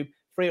YouTube.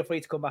 Feel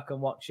free to come back and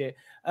watch it.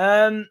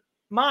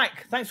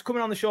 Mike, thanks for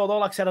coming on the show, though.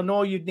 Like I said, I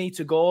know you'd need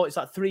to go. It's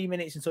like 3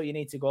 minutes until you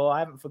need to go. I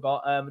haven't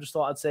forgot. I just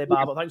thought I'd say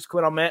bye, but thanks for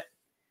coming on, mate.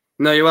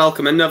 No, you're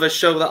welcome. Another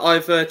show that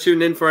I've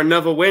tuned in for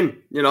another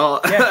win.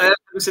 Yeah,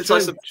 since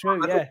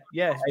true.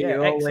 Yeah.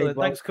 Excellent.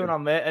 Thanks for coming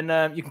on, mate.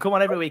 And you can come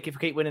on every week if you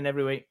keep winning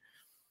every week.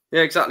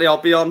 Yeah, exactly.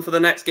 I'll be on for the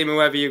next game,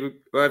 wherever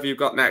you've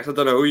got next. I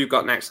don't know who you've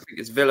got next. I think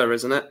it's Villa,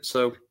 isn't it?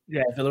 So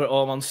yeah, Villa at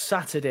home on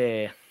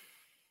Saturday.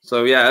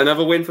 So yeah,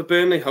 another win for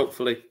Burnley,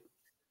 hopefully.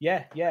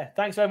 Yeah.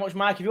 Thanks very much,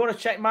 Mike. If you want to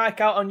check Mike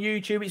out on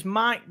YouTube, it's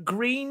Mike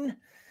Green.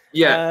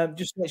 Yeah.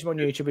 Just search him on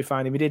YouTube, we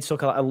find him. We did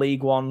talk like a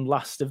League One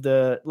last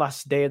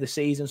day of the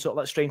season, sort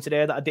of that stream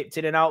today that I dipped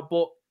in and out.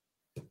 But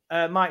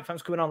Mike,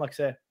 thanks for coming on, like I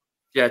say.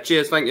 Yeah,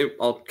 cheers, thank you.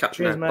 I'll catch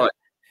you now. Bye.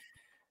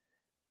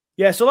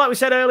 Yeah, so like we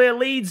said earlier,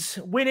 Leeds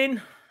losing.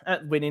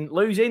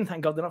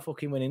 Thank God they're not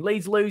fucking winning.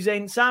 Leeds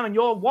losing. Simon,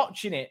 you're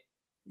watching it.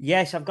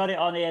 Yes, I've got it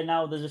on here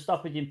now. There's a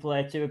stoppage in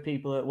play. Two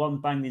people at one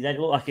banged his head. It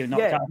looked like he was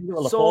knocked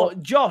out. So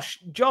Josh,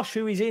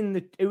 who's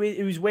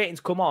waiting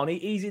to come on,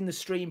 he's in the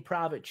stream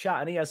private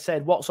chat, and he has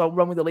said, "What's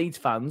wrong with the Leeds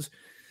fans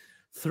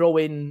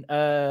throwing?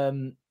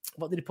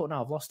 What did he put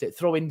now? I've lost it.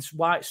 Throwing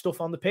white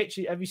stuff on the pitch.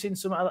 Have you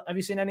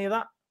seen any of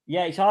that?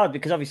 Yeah, it's hard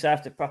because obviously I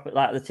have to prop it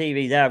like the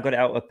TV there. I've got it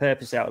out of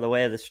purpose out of the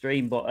way of the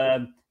stream, but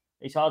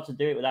it's hard to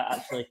do it without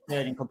actually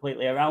turning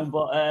completely around.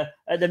 But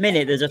at the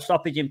minute, there's a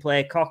stoppage in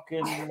play. Cock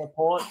and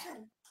Laporte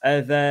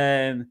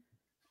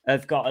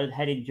have got a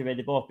head injury.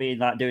 They've both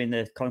been doing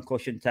the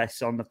concussion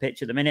tests on the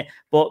pitch at the minute.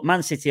 But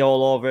Man City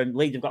all over, and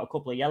Leeds have got a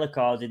couple of yellow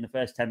cards in the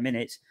first 10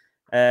 minutes.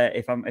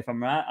 If I'm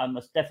right, I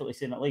must definitely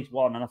seen at least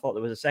one, and I thought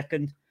there was a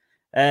second.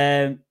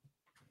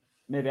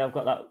 Maybe I've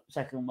got that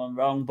second one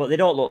wrong, but they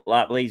don't look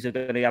like Leeds are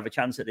going to have a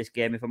chance at this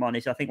game. If I'm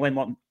honest, I think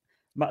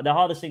the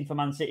hardest thing for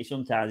Man City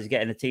sometimes is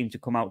getting a team to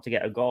come out to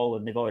get a goal,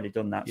 and they've already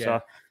done that. Yeah.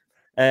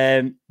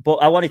 So, but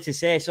I wanted to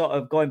say, sort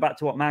of going back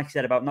to what Mike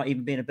said about not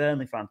even being a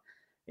Burnley fan,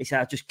 he said,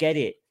 I just get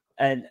it.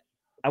 And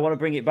I want to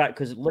bring it back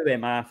because Louis,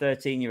 my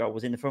 13-year-old,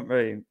 was in the front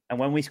room. And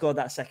when we scored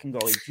that second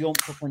goal, he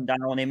jumped up and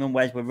down on him and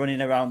Wes were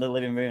running around the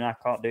living room. I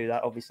can't do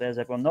that, obviously, as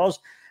everyone knows.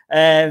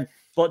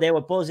 But they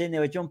were buzzing, they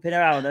were jumping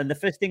around. And the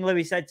first thing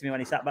Louis said to me when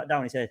he sat back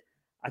down, he said,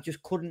 I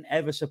just couldn't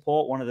ever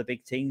support one of the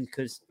big teams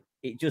because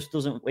it just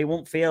doesn't, it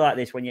won't feel like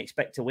this when you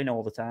expect to win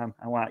all the time.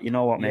 I'm like, you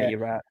know what, mate, you're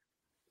right.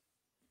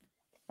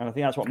 And I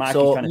think that's what Mike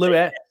is trying to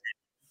say.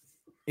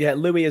 Yeah,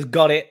 Louis has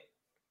got it.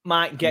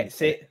 Mike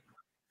gets it.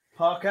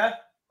 Parker,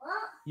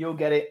 you'll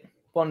get it.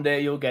 One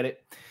day you'll get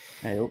it.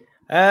 I hope.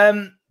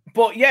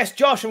 But yes,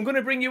 Josh, I'm going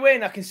to bring you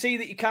in. I can see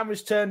that your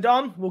camera's turned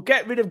on. We'll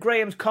get rid of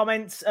Graham's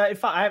comments. In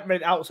fact, I haven't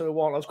read it out, so I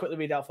won't. I'll just quickly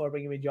read it out before I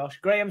bring you in, Josh.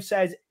 Graham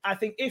says, I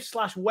think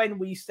if/when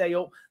we stay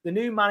up, the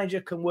new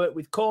manager can work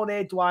with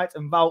Cornet, Dwight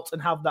and Vault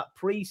and have that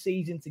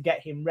pre-season to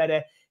get him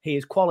ready. He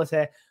is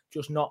quality,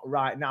 just not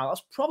right now.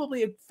 That's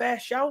probably a fair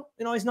shout.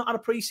 He's not had a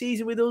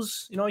pre-season with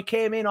us. He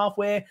came in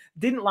halfway,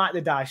 didn't like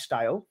the Daesh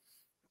style.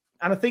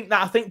 And I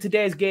think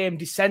today's game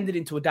descended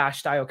into a Daesh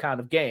style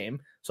kind of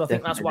game. So I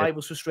think that's why he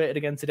was frustrated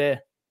again today.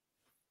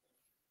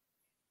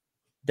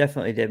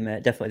 Definitely did,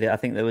 mate. Definitely did. I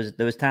think there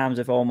was times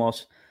of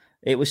almost,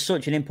 it was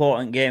such an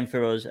important game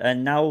for us.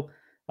 And now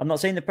I'm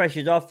not saying the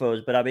pressure's off for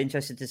us, but I'd be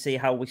interested to see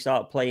how we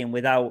start playing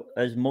without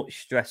as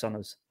much stress on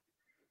us.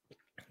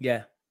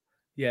 Yeah.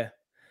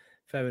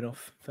 Fair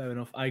enough.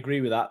 I agree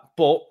with that.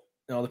 But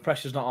the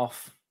pressure's not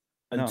off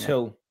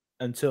until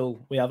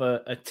we have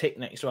a tick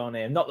next to our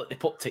name. Not that they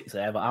put ticks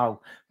there, but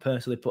I'll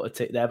personally put a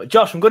tick there. But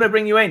Josh, I'm going to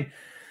bring you in.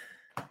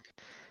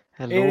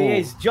 Hello. Here he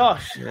is.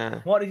 Josh,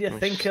 What did you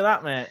think of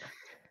that, mate?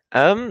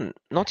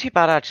 Not too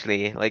bad,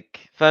 actually.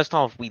 First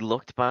off, we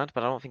looked bad,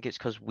 but I don't think it's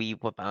because we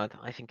were bad.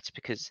 I think it's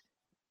because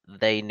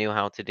they knew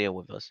how to deal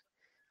with us.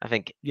 I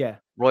think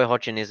Roy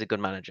Hodgson is a good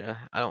manager.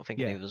 I don't think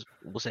any of us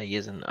will say he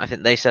isn't. I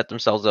think they set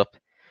themselves up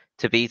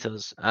to beat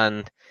us,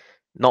 and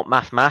not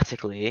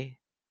mathematically,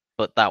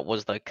 but that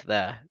was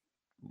there.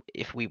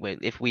 If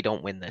we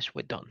don't win this,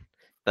 we're done.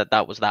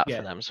 That was that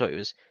for them. So it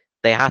was,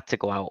 they had to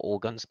go out all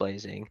guns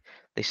blazing.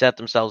 They set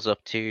themselves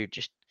up to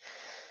just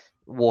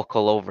walk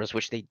all over us,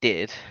 which they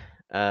did,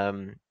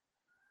 and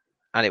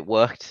it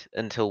worked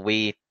until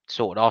we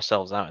sorted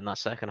ourselves out in that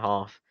second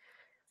half.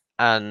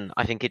 And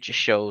I think it just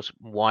shows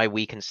why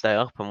we can stay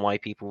up and why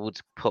people would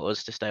put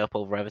us to stay up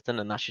over Everton.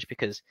 And that's just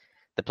because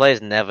the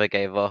players never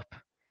gave up.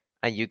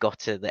 And you got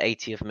to the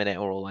 80th minute,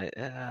 we're all like,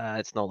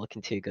 it's not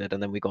looking too good.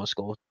 And then we got to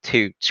score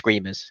 2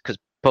 screamers because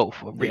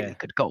both were really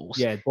good goals.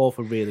 Yeah, both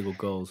were really good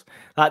goals.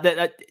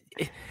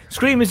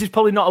 Screamers is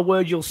probably not a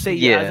word you'll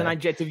see as an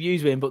adjective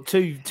used with him, but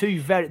two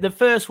very. The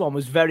first one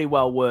was very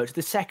well worked.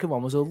 The second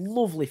one was a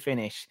lovely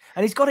finish,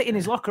 and he's got it in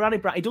his locker.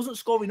 He doesn't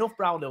score enough,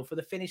 Brownhill, for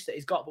the finish that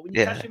he's got. But when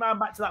you cast your mind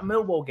back to that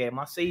Millwall game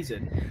last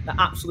season, that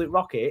absolute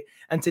rocket,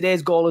 and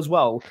today's goal as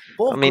well,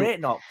 both great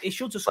knocks. He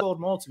should have scored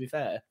more, to be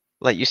fair.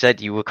 Like you said,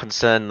 you were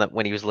concerned that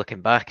when he was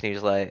looking back, and he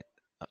was like,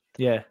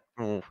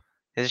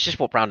 it's just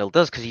what Brownhill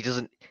does because he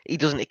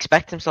doesn't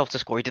expect himself to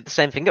score. He did the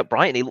same thing at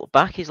Brighton. He looked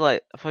back. He's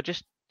like, if I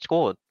just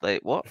scored,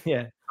 like what?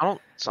 Yeah, I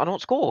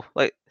don't score.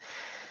 Like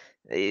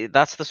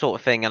that's the sort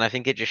of thing, and I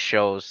think it just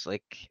shows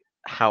like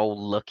how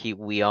lucky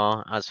we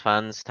are as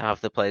fans to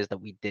have the players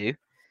that we do,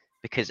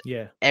 because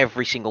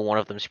every single one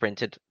of them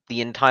sprinted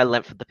the entire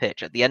length of the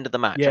pitch at the end of the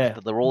match.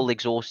 After they're all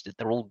exhausted,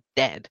 they're all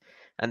dead.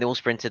 And they all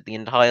sprinted the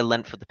entire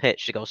length of the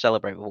pitch to go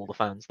celebrate with all the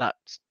fans.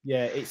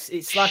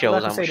 It's like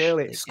I said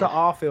earlier. It's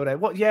Scott Arfield. I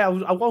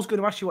was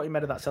going to ask you what you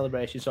made of that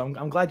celebration. So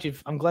I'm glad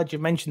you've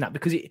mentioned that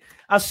because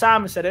as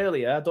Simon said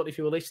earlier, I don't know if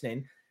you were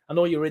listening. I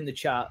know you were in the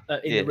chat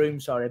the room,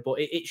 sorry, but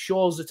it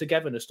shows the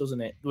togetherness,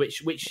 doesn't it?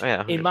 Which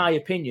in my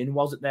opinion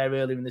wasn't there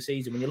earlier in the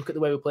season. When you look at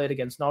the way we played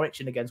against Norwich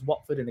and against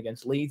Watford and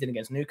against Leeds and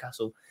against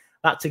Newcastle,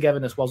 that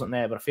togetherness wasn't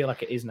there. But I feel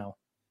like it is now.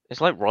 It's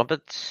like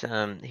Roberts,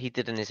 he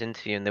did in his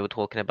interview, and they were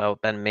talking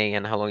about Ben Mee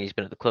and how long he's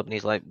been at the club, and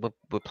he's like,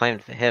 we're playing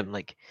for him.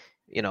 Like,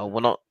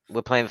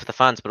 we're playing for the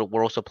fans, but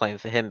we're also playing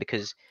for him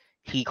because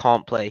he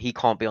can't play, he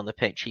can't be on the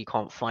pitch, he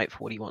can't fight for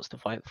what he wants to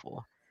fight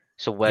for.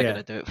 So we're going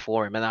to do it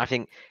for him. And I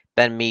think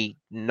Ben Mee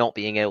not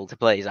being able to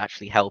play is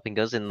actually helping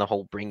us in the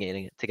whole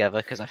bringing it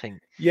together because I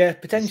think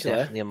potentially it's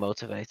definitely a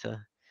motivator.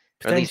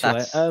 Potentially.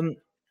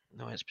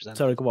 It's presented.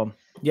 Sorry, go on.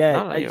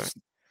 Yeah,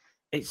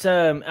 it's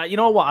you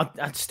know what?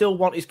 I still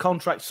want his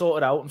contract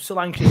sorted out. I'm still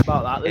anxious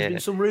about that. There's been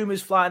some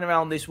rumours flying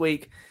around this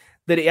week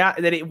that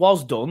it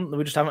was done.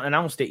 We just haven't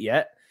announced it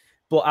yet.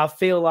 But I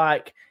feel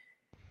like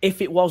if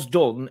it was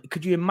done,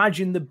 could you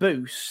imagine the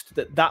boost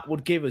that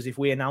would give us if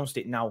we announced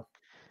it now?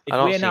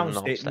 If we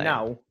announced it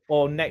now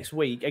or next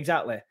week,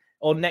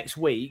 or next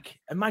week,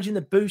 imagine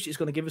the boost it's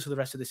going to give us for the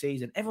rest of the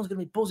season. Everyone's going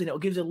to be buzzing. It'll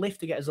give us a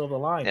lift to get us over the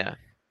line. Yeah.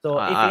 So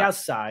if he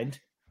has signed,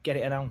 get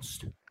it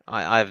announced.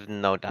 I have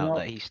no doubt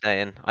that he's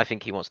staying. I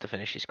think he wants to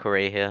finish his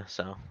career here.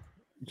 So,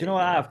 do you know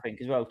what I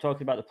think as well?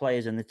 Talking about the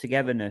players and the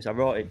togetherness, I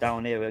wrote it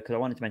down here because I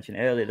wanted to mention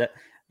it earlier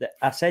that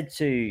I said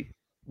to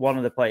one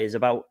of the players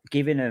about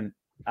giving him.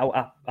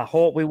 I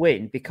hope we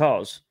win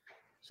because.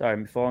 Sorry,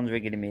 my phone's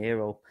ringing in my ear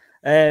hole.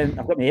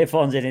 I've got my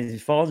earphones in and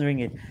his phone's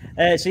ringing.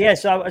 So I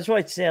just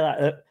wanted to say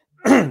that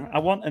I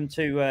want them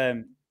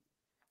to.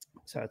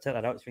 Sorry, I'll tell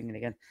that out. It's ringing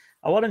again.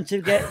 I want them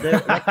to get the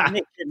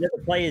recognition that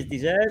the players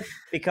deserve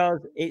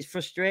because it's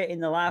frustrating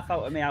the life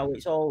out of me how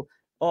it's all,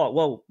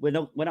 we're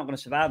not going to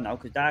survive now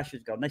because Dash has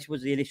gone. This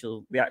was the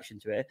initial reaction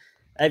to it.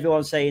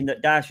 Everyone's saying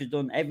that Dash has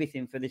done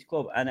everything for this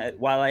club. And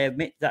while I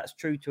admit that's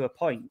true to a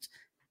point,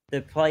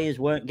 the players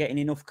weren't getting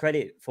enough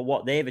credit for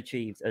what they've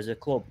achieved as a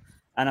club.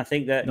 And I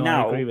think that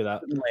now I agree with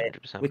that.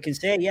 We can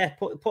say,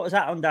 put us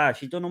out on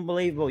Dash. You've done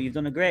unbelievable. You've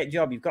done a great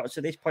job. You've got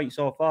to this point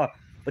so far,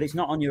 but it's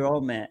not on your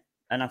own, mate.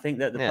 And I think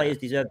that the players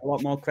deserve a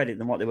lot more credit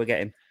than what they were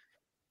getting.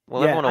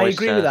 Well, I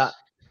agree with that.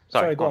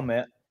 Sorry, go on,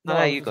 mate. No,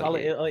 I'll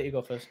let you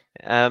go first.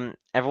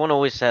 Everyone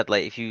always said,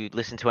 like, if you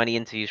listen to any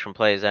interviews from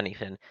players,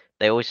 anything,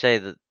 they always say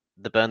that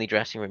the Burnley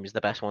dressing room is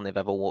the best one they've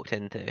ever walked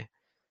into.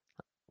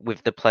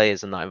 With the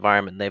players in that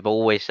environment, they've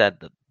always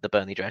said that the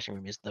Burnley dressing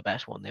room is the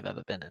best one they've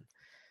ever been in.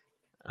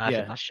 I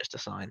think that's just a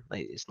sign.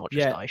 Like, it's not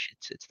just Dyche,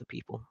 it's the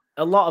people.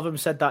 A lot of them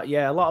said that,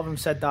 A lot of them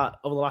said that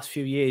over the last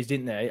few years,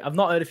 didn't they? I've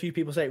not heard a few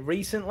people say it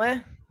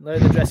recently. The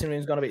dressing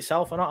room's gone a bit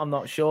south or not, I'm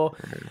not sure.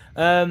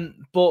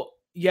 But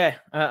yeah,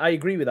 I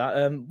agree with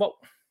that. What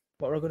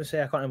were I going to say?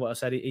 I can't remember what I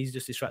said. He's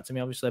just distracting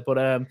me, obviously. But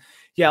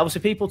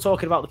obviously people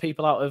talking about the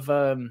people out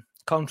of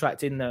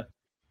contract in the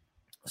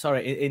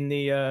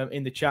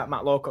chat.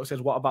 Matt Lowcock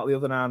says, what about the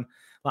other man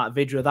like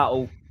Vidra?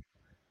 That'll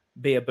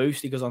be a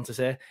boost, he goes on to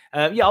say.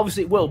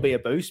 Obviously it will be a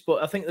boost,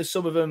 but I think there's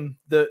some of them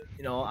that,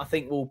 I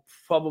think we'll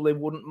probably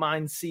wouldn't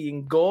mind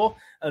seeing go.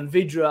 And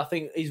Vidra, I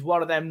think, is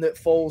one of them that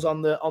falls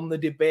on the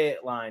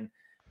debate line.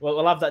 Well,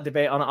 we'll have that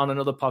debate on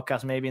another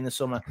podcast, maybe in the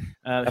summer.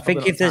 I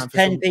think if there's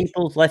 10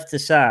 people left to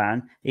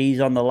sign, he's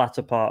on the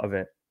latter part of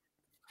it.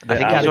 I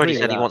think he's already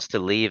said he wants to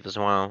leave as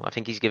well. I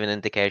think he's given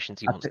indications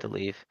he wants to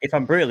leave. If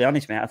I'm brutally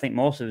honest, mate, I think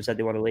most of them said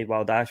they want to leave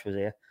while Dash was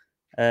here.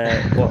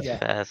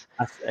 That's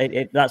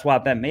why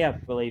Ben Mee, I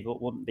believe,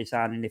 wouldn't be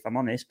signing if I'm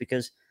honest,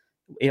 because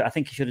I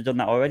think he should have done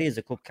that already as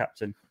a club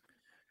captain.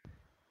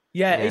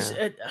 Yeah, it's.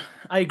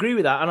 I agree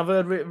with that, and I've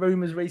heard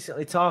rumours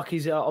recently.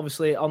 He's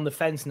obviously on the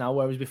fence now,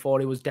 whereas before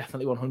he was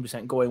definitely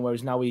 100% going.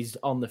 Whereas now he's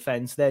on the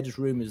fence. They're just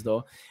rumours,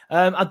 though.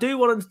 I do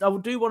want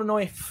to know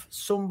if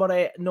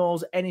somebody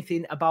knows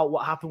anything about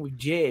what happened with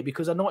Jay,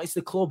 because I noticed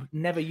the club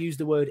never used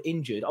the word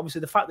injured.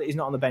 Obviously, the fact that he's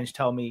not on the bench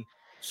tell me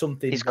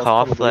something. His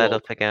calf flared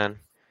up again.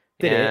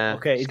 Did it?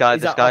 Okay.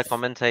 The Sky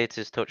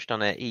commentators touched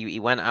on it. He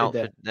went out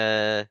for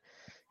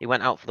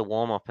the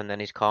warm up, and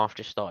then his calf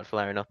just started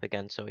flaring up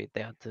again. So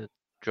they had to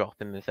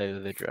drop him with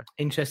Vidra.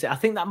 Interesting. I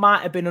think that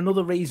might have been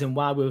another reason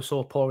why we were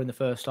so poor in the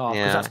first half,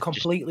 because that's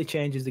completely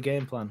changes the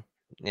game plan.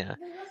 Yeah,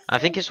 I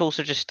think it's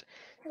also just.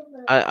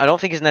 I don't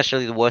think it's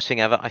necessarily the worst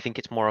thing ever. I think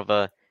it's more of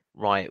a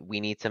right. We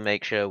need to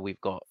make sure we've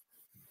got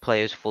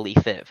players fully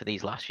fit for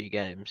these last few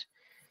games.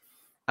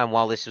 And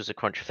while this was a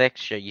crunch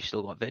fixture, you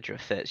still got Vidra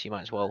fit, so you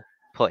might as well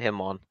put him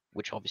on,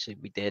 which obviously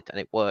we did, and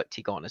it worked.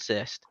 He got an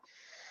assist.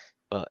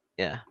 But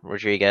yeah,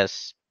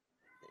 Rodriguez,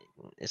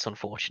 it's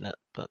unfortunate,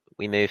 but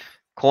we move.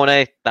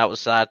 Cornet, that was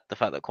sad, the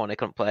fact that Cornet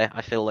couldn't play.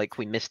 I feel like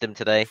we missed him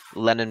today.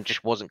 Lennon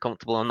just wasn't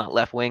comfortable on that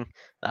left wing.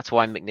 That's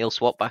why McNeil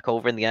swapped back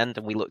over in the end,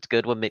 and we looked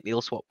good when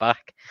McNeil swapped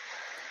back.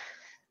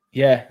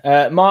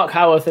 Yeah, Mark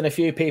Howarth and a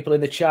few people in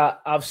the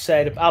chat have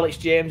said, Alex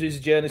James, who's a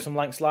journalist from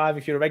Lancs Live,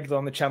 if you're a regular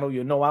on the channel,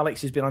 you know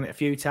Alex has been on it a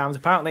few times.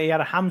 Apparently he had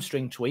a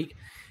hamstring tweak,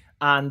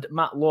 and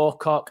Matt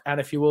Lawcock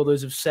and a few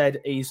others have said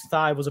his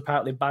thigh was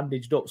apparently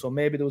bandaged up, so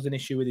maybe there was an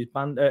issue with his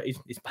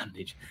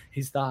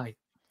thigh.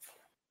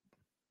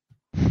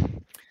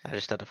 I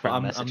just had a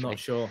friend message I'm not me.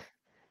 Sure.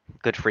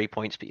 Good 3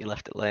 points, but you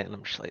left it late, and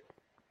I'm just like,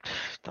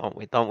 don't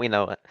we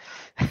know it?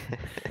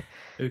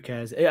 Who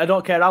cares? I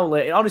don't care how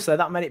late. Honestly,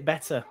 that made it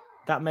better.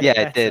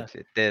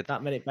 It did.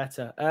 That made it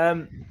better.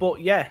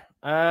 But yeah.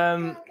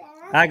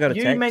 I got a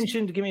text. You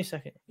mentioned. Give me a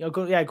second.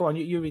 Go on.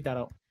 You read that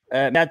out.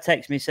 Dad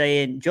texted me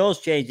saying Joe's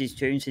changed his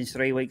tune since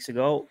 3 weeks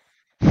ago.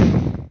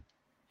 I'll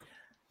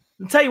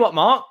tell you what,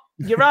 Mark.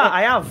 You're right.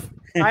 I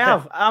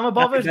have. I'm a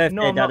bothered. Happy birthday,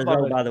 no, I'm Dad, not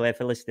bothered. as well, by the way,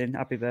 for listening.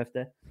 Happy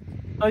birthday.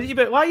 Oh,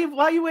 why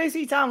are you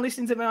wasting your time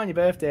listening to me on your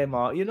birthday,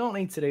 Mark? You don't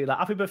need to do that.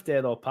 Happy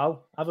birthday, though,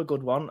 pal. Have a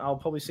good one. I'll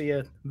probably see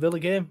you Villa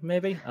game,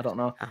 maybe. I don't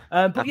know.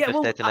 But happy yeah,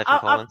 birthday to Nathan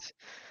Collins.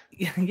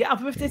 Yeah,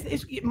 happy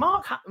birthday.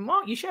 Mark,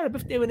 you share a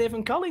birthday with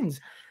Nathan Collins.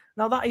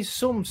 Now, that is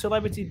some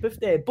celebrity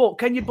birthday. But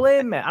can you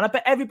blame me? And I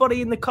bet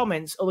everybody in the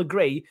comments will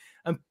agree,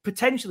 and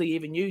potentially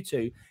even you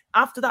two.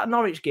 After that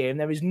Norwich game,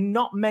 there is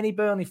not many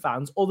Burnley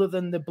fans other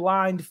than the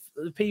blind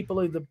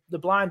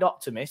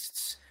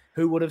optimists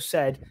who would have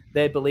said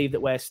they believe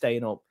that we're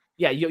staying up.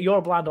 Yeah, you're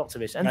a blind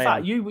optimist. In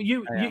fact,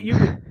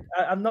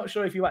 I'm not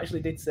sure if you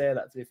actually did say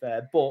that, to be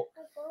fair, but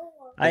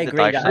I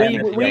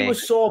agree. We were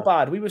so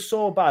bad. We were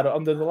so bad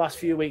under the last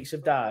few weeks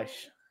of Daesh.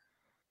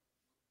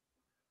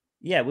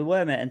 Yeah, we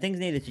were, mate, and things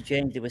needed to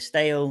change. They were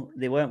stale.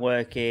 They weren't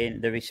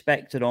working. The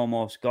respect had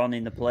almost gone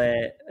in the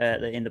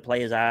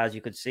players' eyes.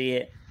 You could see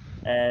it.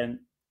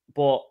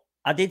 But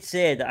I did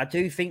say that I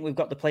do think we've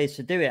got the players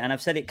to do it, and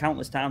I've said it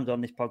countless times on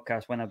this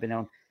podcast when I've been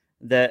on,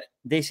 that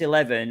this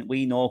 11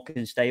 we know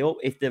can stay up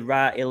if the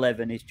right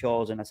 11 is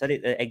chosen. I said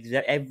it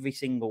every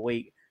single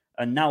week,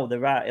 and now the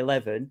right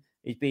 11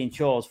 is being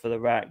chosen for the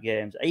right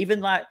games. Even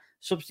like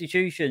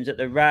substitutions at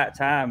the right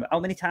time. How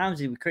many times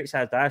did we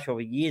criticise Daesh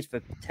over years for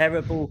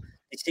terrible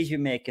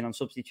decision-making on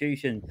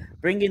substitution?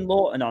 Bringing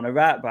Lawton on a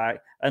right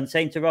back and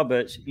saying to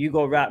Roberts, you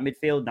go right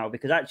midfield now,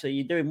 because actually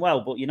you're doing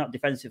well, but you're not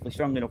defensively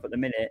strong enough at the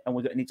minute, and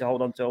we need to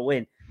hold on to a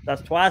win.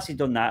 That's twice he's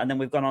done that, and then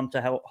we've gone on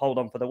to hold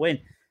on for the win.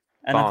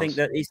 And I think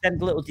that it's them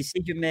little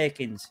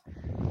decision-makings.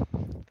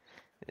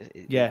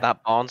 Yeah,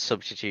 that Barnes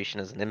substitution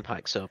as an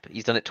impact sub.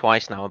 He's done it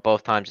twice now, and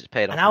both times it's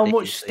paid off. And how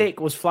much stick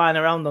was flying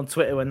around on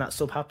Twitter when that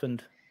sub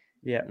happened?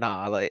 Yeah,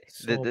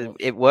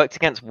 it worked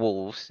against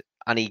Wolves,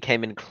 and he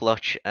came in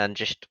clutch and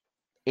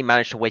he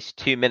managed to waste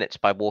 2 minutes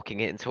by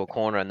walking it into a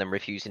corner and then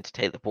refusing to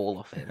take the ball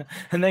off him,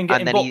 and then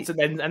getting booked,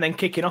 and then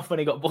kicking off when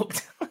he got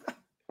booked.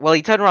 Well,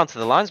 he turned around to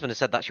the linesman and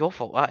said, "That's your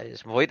fault." That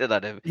is, pointed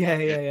at him.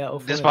 Yeah.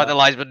 Despite the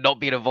linesman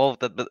not being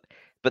involved,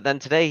 but then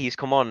today he's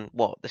come on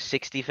the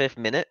 65th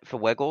minute for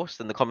Weghorst,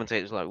 and the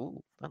commentator's like,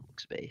 "Ooh, that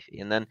looks beefy."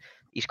 And then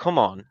he's come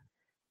on,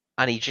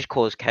 and he just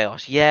caused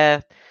chaos.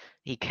 Yeah,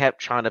 he kept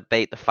trying to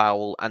bait the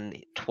foul,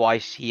 and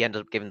twice he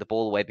ended up giving the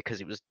ball away because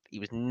he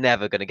was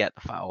never going to get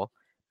the foul.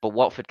 But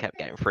Watford kept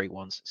getting free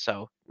ones,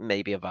 so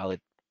maybe a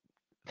valid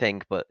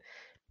thing. But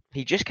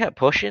he just kept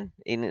pushing,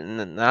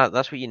 and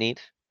that's what you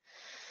need.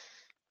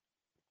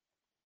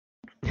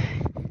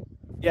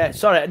 Yeah,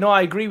 sorry. No,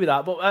 I agree with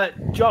that.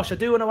 But Josh, I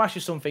do want to ask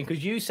you something,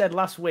 because you said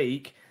last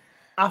week,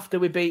 after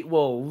we beat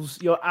Wolves,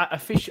 your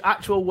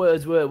actual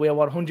words were, we are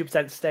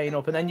 100% staying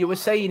up. And then you were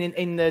saying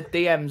in the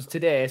DMs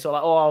today, so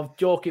like, I'm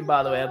joking,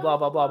 by the way, blah,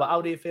 blah, blah. But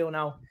how do you feel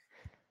now?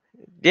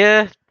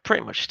 Yeah,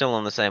 pretty much still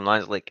on the same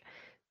lines. Like,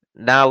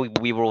 now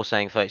we were all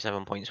saying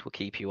 37 points will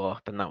keep you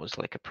up, and that was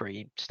like a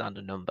pretty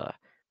standard number.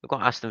 We've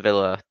got Aston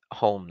Villa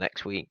home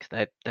next week.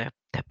 They're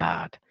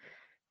bad.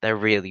 They're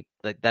really,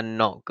 they're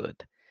not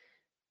good.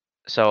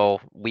 So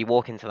we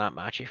walk into that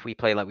match, if we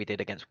play like we did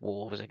against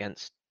Wolves,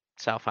 against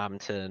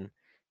Southampton,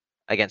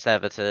 against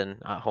Everton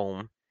at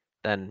home,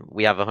 then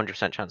we have a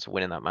 100% chance of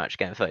winning that match,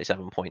 getting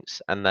 37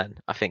 points, and then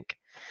I think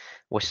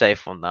we're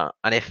safe on that.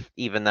 And if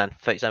even then,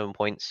 37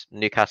 points,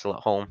 Newcastle at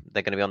home,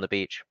 they're going to be on the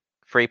beach.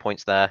 3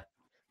 points there,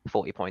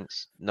 40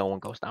 points. No one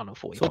goes down on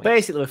 40 so points.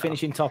 Basically, we're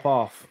finishing top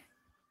half.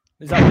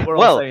 Is that what we're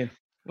all saying?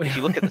 If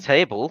you look at the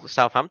table,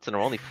 Southampton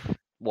are only,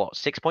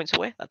 6 points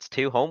away? That's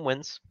 2 home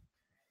wins.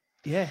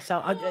 Yeah,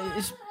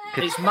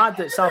 it's mad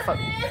that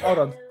Southampton... Hold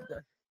on.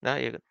 No,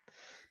 you're good.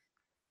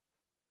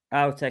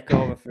 I'll take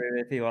over for him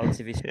if he wants,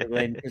 if he's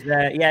struggling.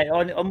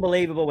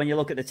 Unbelievable when you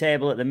look at the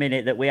table at the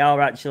minute that we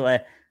are actually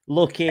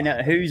looking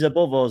at who's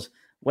above us.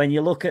 When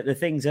you look at the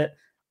things that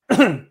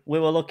we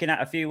were looking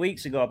at a few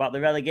weeks ago about the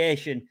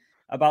relegation,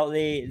 about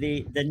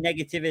the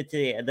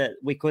negativity that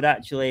we could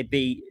actually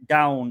be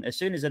down as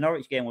soon as the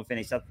Norwich game was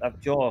finished. I've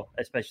Joe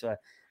especially,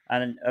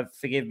 and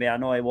forgive me, I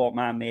know he won't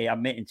mind me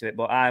admitting to it,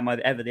 but I'm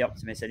ever the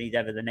optimist and he's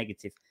ever the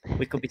negative.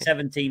 We could be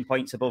 17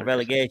 points above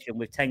relegation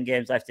with 10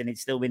 games left and he'd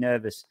still be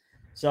nervous.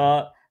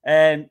 So,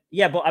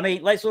 but I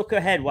mean, let's look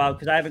ahead.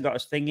 Because I haven't got a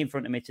thing in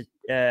front of me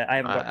I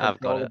haven't got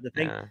control of the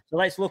thing. Yeah. So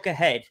let's look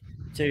ahead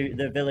to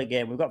the Villa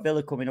game. We've got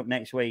Villa coming up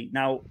next week.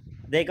 Now,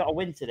 they got a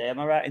win today. Am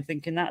I right in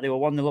thinking that? They were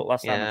 1-0 up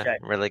last time I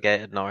checked.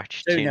 Relegated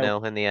Norwich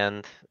 2-0 in the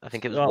end. I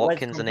think it was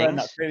Watkins and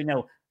Ings.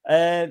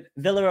 2-0.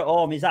 Villa at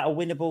home, is that a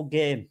winnable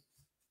game?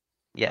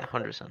 Yeah,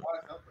 100%.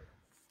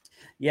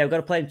 Yeah, we've got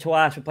to play them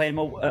twice. We're playing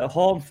them at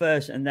home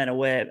first and then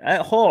away.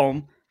 At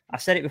home, I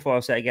said it before,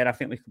 I'll say it again, I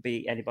think we could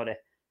beat anybody.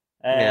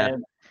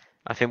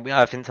 I think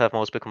Turf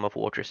Moor's become a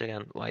fortress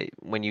again. Like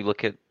when you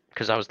look at,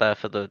 because I was there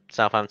for the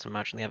Southampton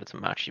match and the Everton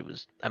match, it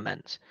was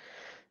immense,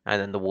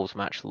 and then the Wolves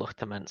match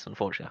looked immense.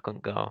 Unfortunately, I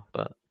couldn't go,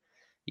 but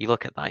you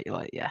look at that, you're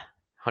like,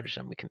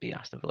 100% we can beat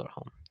Aston Villa at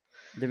home.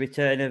 The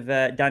return of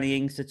Danny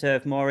Ings to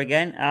Turf Moor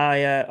again.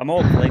 I'm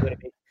hopefully going to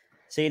be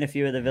seeing a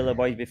few of the Villa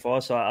boys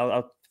before, so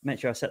I'll make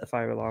sure I set the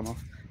fire alarm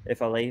off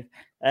if I leave.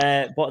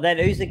 But then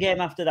who's the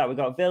game after that? We've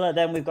got Villa,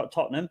 then we've got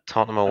Tottenham.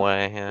 Tottenham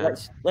away, yeah.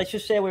 Let's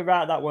just say we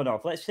write that one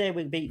off. Let's say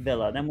we beat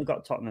Villa, then we've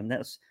got Tottenham.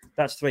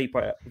 That's 3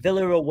 points.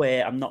 Villa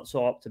away, I'm not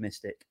so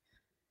optimistic.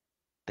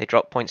 They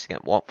dropped points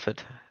against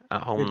Watford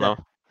at home, though.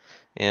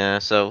 Yeah,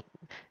 so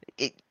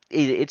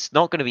it's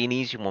not going to be an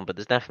easy one, but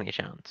there's definitely a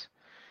chance.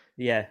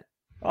 Yeah.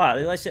 All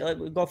right, let's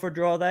go for a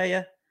draw there,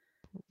 yeah?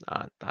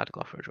 I'd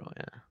go for a draw,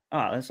 yeah. All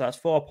right, so that's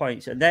 4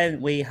 points. And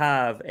then we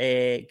have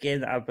a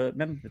game that I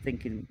remember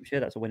thinking, sure,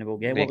 that's a winnable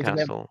game.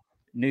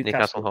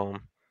 Newcastle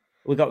home.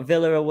 We got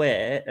Villa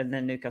away and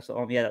then Newcastle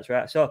home. Yeah, that's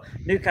right. So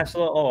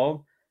Newcastle at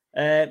home.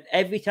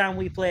 Every time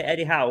we play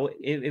Eddie Howe,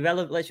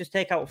 let's just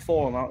take out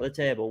form out of the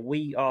table.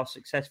 We are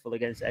successful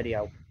against Eddie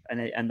Howe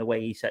and the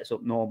way he sets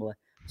up normally.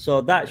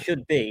 So that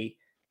should be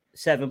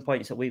 7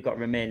 points that we've got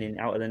remaining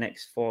out of the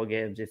next 4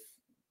 games. If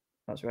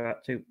that's right,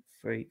 2,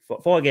 3,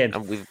 4, 4 games.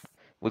 And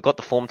we've got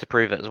the form to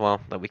prove it as well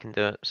that we can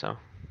do it. So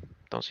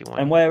don't see why.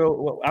 And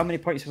how many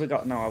points have we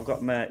got now? I've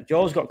got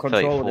Joe's got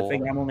control 34. Of the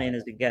thing. I'm only in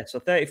as a guest. So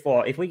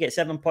 34. If we get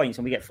 7 points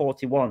and we get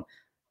 41,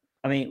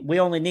 I mean, we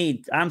only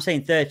need. I'm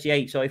saying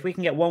 38. So if we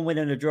can get 1 win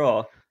and a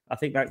draw, I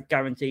think that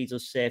guarantees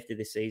us safety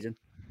this season.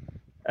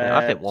 Yeah,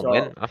 I think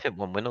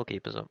one win will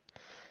keep us up.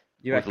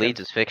 With Leeds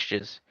as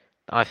fixtures,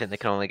 I think they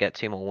can only get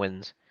 2 more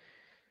wins.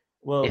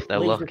 Well, if they're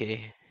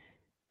lucky.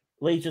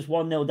 Leeds just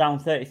 1-0 down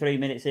 33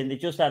 minutes in. They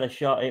just had a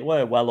shot. It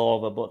were well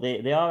over, but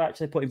they are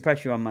actually putting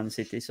pressure on Man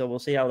City. So we'll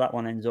see how that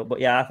one ends up. But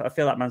yeah, I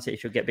feel like Man City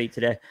should get beat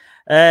today.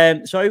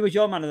 So who was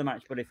your man of the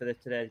match, buddy, for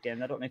today's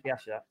game? I don't know if he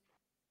asked you that.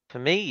 For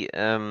me,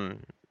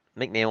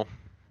 McNeil,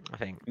 I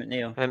think.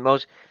 McNeil.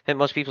 I think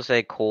most people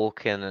say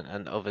Cork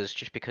and others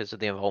just because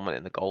of the involvement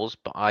in the goals,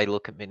 but I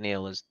look at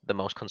McNeil as the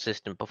most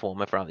consistent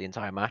performer throughout the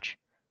entire match.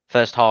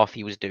 First half,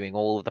 he was doing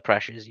all of the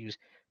pressures. He was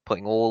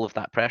putting all of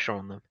that pressure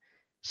on them.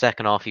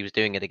 Second half, he was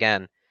doing it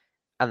again.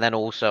 And then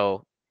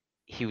also,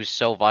 he was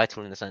so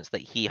vital in the sense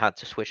that he had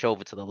to switch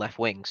over to the left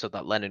wing so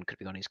that Lennon could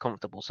be on his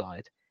comfortable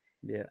side.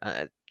 Yeah.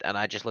 And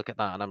I just look at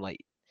that and I'm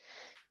like,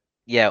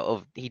 he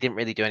didn't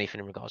really do anything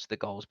in regards to the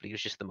goals, but he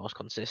was just the most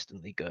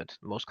consistently good,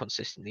 most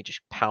consistently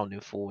just pounding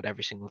forward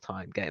every single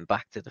time, getting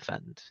back to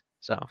defend.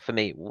 So for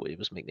me, it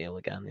was McNeil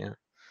again, yeah.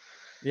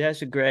 Yeah,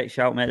 it's a great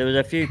shout, mate. There was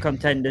a few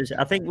contenders.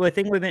 I think the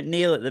thing with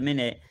McNeil at the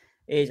minute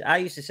is I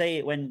used to say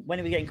it when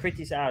he was getting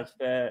criticised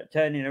for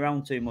turning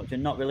around too much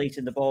and not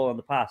releasing the ball on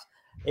the pass.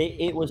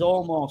 It was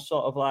almost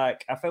sort of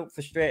like I felt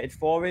frustrated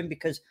for him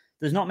because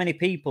there's not many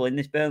people in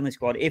this Burnley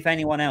squad, if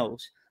anyone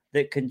else,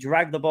 that can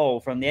drag the ball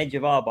from the edge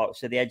of our box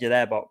to the edge of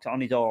their box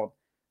on his own.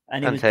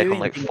 And he was take doing on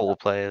like 4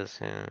 players.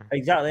 Yeah.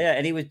 Exactly, yeah.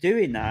 And he was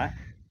doing that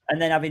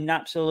and then having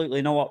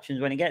absolutely no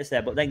options when he gets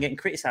there, but then getting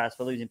criticised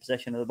for losing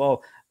possession of the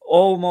ball.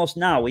 Almost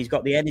now he's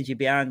got the energy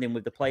behind him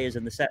with the players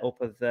and the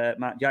setup of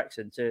Matt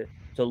Jackson to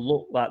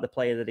look like the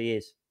player that he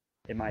is,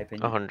 in my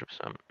opinion.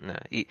 100%. No,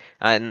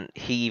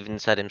 he even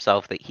said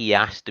himself that he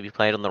asked to be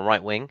played on the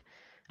right wing.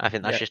 I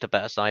think that's just a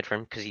better side for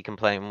him because he can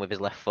play him with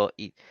his left foot.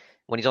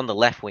 When he's on the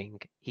left wing,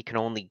 he can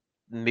only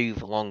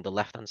move along the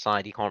left-hand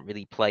side. He can't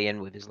really play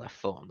in with his left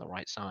foot on the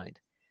right side.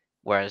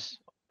 Whereas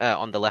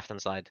on the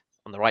left-hand side,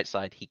 on the right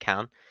side, he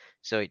can.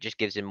 So it just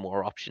gives him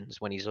more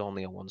options when he's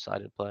only a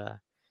one-sided player.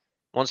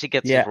 Once he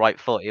gets his right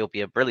foot, he'll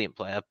be a brilliant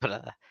player.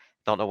 But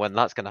don't know when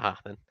that's going to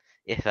happen,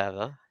 if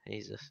ever.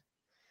 Jesus.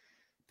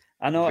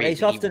 I know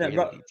it's often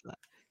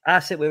I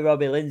sit with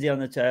Robbie Lindsay on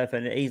the turf,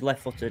 and he's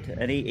left-footed,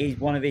 and he's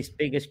one of his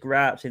biggest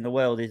gripes in the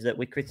world is that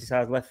we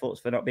criticise left-foots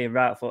for not being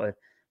right-footed,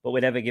 but we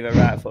never give a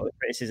right-footed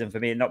criticism for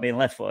not being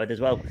left-footed as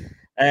well.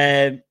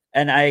 And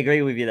I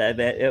agree with you there,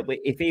 mate.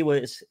 If he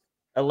was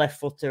a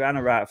left-footer and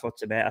a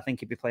right-footer, mate, I think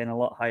he'd be playing a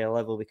lot higher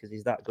level because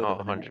he's that good.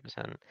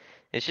 100%.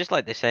 It's just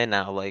like they say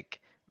now,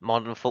 like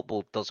modern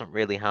football doesn't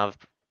really have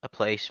a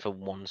place for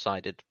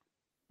one-sided,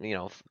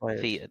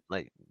 feet.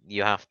 Like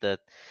you have to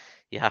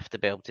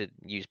be able to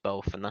use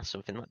both, and that's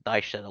something that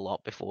Dyche said a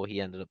lot before he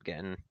ended up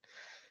getting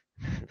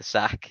the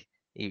sack.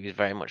 He was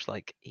very much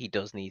like, he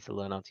does need to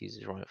learn how to use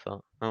his right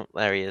foot. Oh,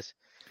 there he is.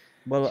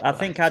 Well, I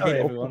think I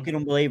did fucking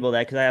unbelievable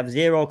there because I have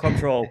zero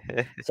control.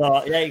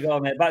 So there you go,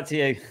 mate. Back to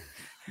you.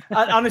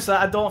 Honestly,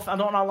 I don't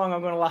know how long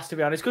I'm going to last, to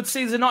be honest. Good to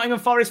see there's a Nottingham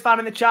Forest fan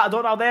in the chat. I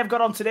don't know how they've got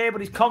on today,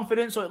 but he's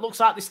confident, so it looks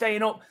like they're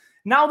staying up.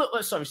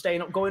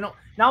 Going up.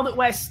 Now that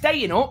we're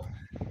staying up,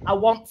 I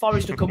want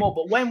Forest to come up.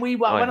 But when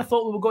I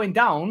thought we were going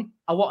down,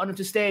 I wanted them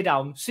to stay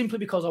down simply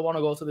because I want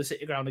to go to the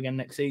City Ground again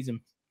next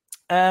season.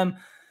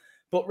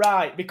 But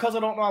right, because I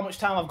don't know how much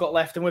time I've got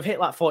left, and we've hit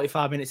like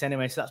 45 minutes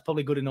anyway, so that's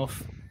probably good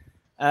enough.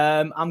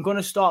 I'm going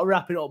to start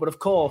wrapping up. But of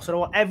course, I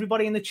want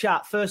everybody in the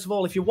chat, first of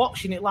all, if you're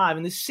watching it live,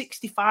 and there's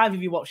 65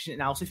 of you watching it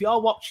now, so if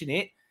you're watching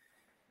it,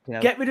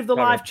 get rid of the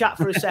live chat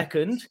for a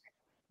second,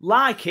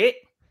 like it,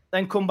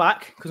 then come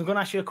back, because I'm going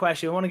to ask you a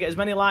question. I want to get as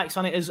many likes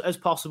on it as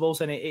possible,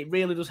 so it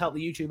really does help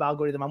the YouTube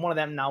algorithm. I'm one of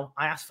them now.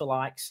 I ask for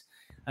likes,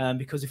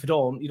 because if I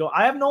don't,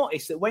 I have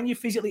noticed that when you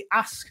physically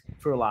ask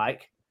for a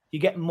like, you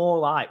get more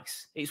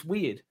likes. It's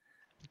weird.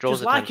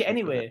 Just like it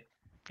anyway.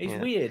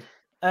 It's weird.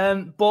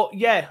 But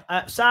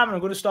yeah, Simon, I'm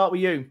going to start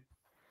with you.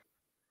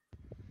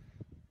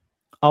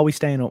 Are we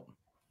staying up?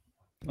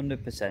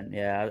 100%.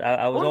 Yeah,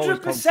 I was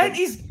 100%.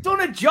 He's done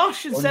a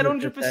Josh and 100%. Said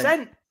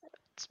 100%.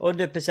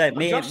 100%.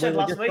 We were just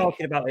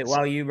talking about it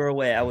while you were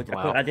away.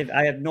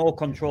 I had no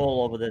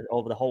control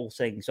over the whole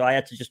thing, so I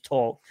had to just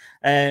talk.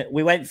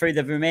 We went through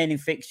the remaining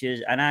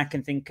fixtures, and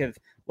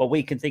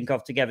we can think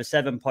of together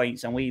 7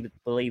 points, and we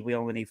believe we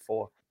only need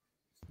 4.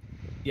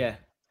 Yeah,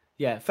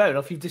 fair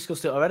enough. You've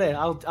discussed it already.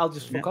 I'll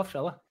just fuck off,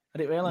 shall I? I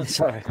didn't realise.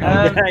 Sorry.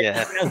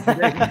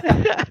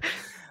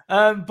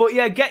 But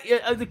yeah,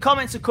 the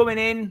comments are coming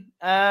in.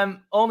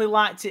 Only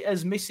liked it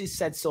as Mrs.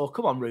 said so.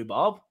 Come on,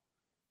 Rhubarb.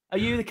 Are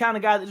you the kind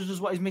of guy that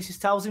does what his missus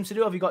tells him to do?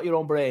 Or have you got your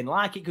own brain?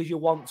 Like it because you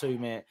want to,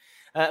 mate.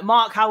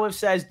 Mark Howard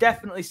says,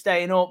 definitely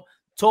staying up.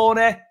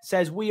 Tony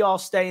says, we are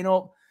staying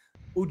up.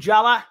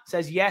 Ujala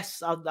says, yes.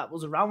 That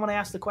was around when I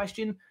asked the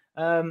question.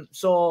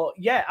 So,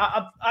 yeah,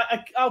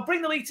 I'll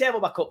bring the league table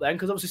back up then,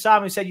 because obviously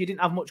Simon said you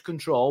didn't have much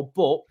control,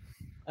 but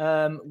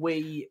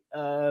we...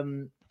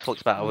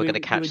 talked about how we're going to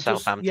catch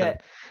Southampton.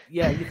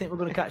 Yeah, you think we're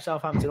going to catch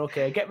Southampton?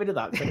 Okay, get rid of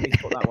that, because I need to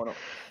put that one up.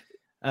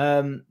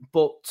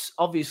 But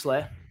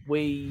obviously...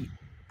 We'll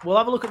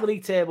have a look at the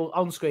league table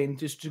on screen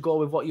just to go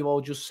with what you all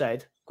just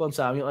said. Go on,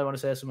 Sam. You want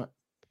to say something?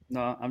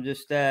 No, I'm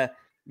just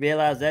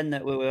realised then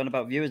that we were on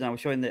about viewers, and I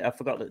was showing that I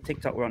forgot that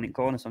TikTok were on in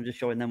corner, so I'm just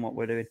showing them what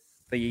we're doing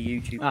for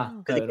your YouTube.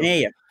 Because they can hear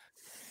you.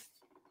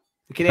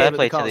 They can hear you, but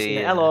they can't see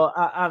it. Hello,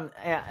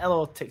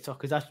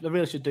 TikTokers. I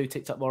really should do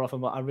TikTok more often,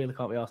 but I really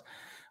can't be asked.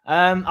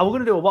 I was going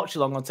to do a watch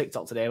along on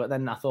TikTok today, but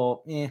then I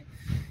thought,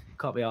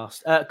 can't be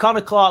asked.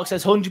 Connor Clark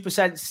says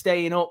 100%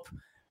 staying up.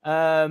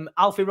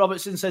 Alfie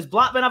Robertson says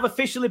Blackburn have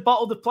officially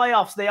bottled the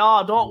playoffs. They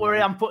are, don't worry,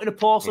 I'm putting a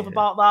post up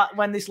about that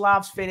when this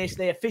live's finished.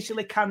 They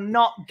officially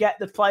cannot get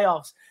the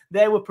playoffs.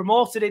 They were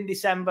promoted in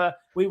December.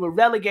 We were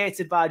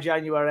relegated by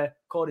January,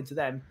 according to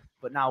them,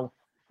 but now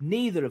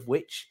neither of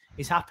which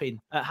is happening.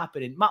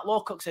 Matt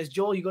Lawcock says,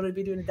 Joel, you're going to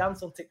be doing a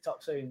dance on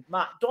TikTok soon.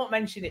 Matt, don't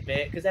mention it,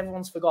 mate, because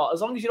everyone's forgot. As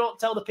long as you don't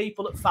tell the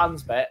people at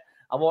Fans Bet,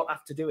 I won't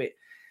have to do it.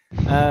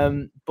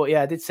 But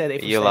yeah, I did say that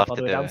if you'll have to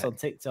do a dance it on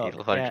TikTok,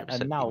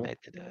 and now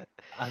made to do it.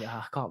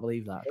 I can't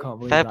believe that.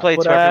 Fair play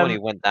to everyone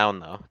who went down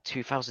though.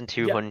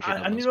 2,200.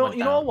 And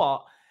you know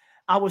what?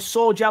 I was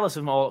so jealous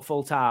of them all at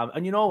full time.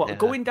 And you know what?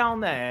 Going down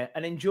there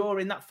and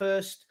enduring that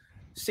first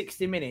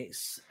 60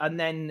 minutes, and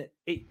then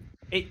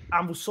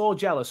I was so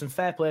jealous. And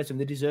fair play to them.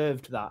 They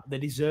deserved that. They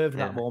deserved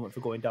that moment for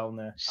going down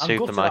there.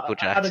 Super Michael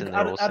Jackson.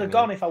 I'd have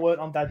gone if I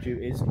weren't on dad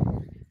duties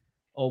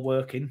or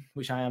working,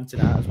 which I am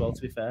tonight as well,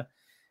 to be fair.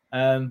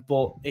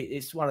 But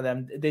it's one of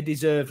them. They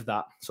deserved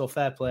that. So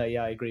fair play.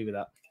 Yeah, I agree with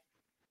that.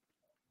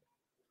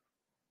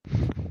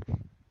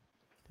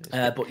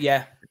 But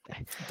yeah,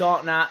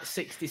 Darknat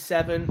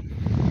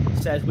 67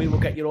 says we will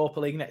get Europa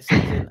League next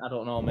season. I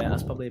don't know, mate.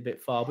 That's probably a bit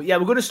far. But yeah,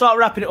 we're going to start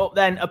wrapping it up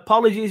then.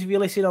 Apologies if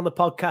you're listening on the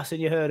podcast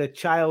and you heard a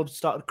child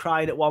started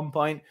crying at one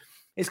point.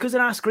 It's because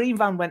an ice cream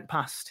van went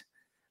past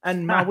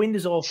and my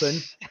window's open.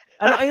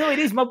 And I know it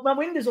is. My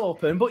window's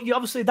open, but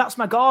obviously that's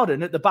my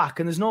garden at the back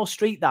and there's no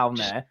street down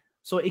there.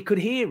 So he could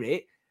hear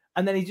it,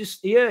 and then he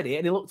heard it,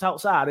 and he looked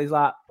outside. He's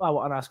like, "Oh, I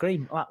want an ice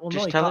cream." I'm like, well,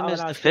 just no, tell him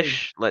it's the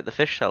fish, like the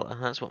fish shelter.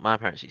 That's what my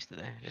parents used to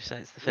do. Just say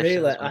it's the fish.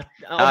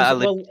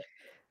 Really?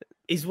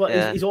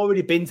 He's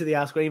already been to the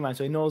ice cream man,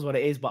 so he knows what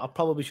it is, but I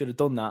probably should have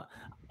done that.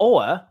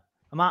 Or I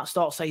might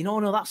start saying,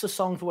 no, that's a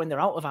song for when they're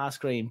out of ice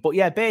cream. But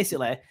yeah,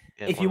 basically,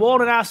 if you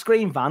own an ice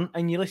cream van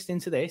and you're listening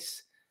to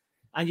this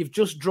and you've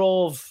just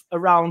drove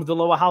around the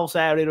lower house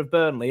area of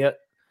Burnley at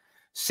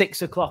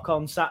 6 o'clock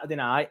on Saturday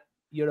night,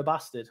 you're a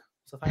bastard.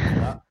 So thanks for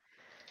that.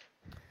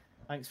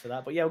 Thanks for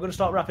that. But yeah, we're going to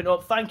start wrapping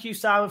up. Thank you,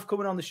 Simon, for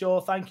coming on the show.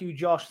 Thank you,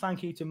 Josh.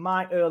 Thank you to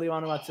Mike earlier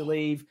on who had to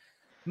leave.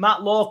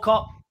 Matt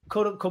Lawcott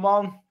couldn't come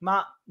on.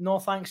 Matt, no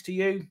thanks to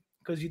you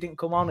because you didn't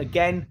come on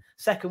again.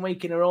 Second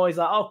week in a row, he's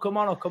like, I'll come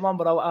on,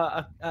 but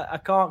I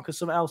can't because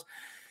something else.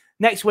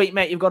 Next week,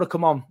 mate, you've got to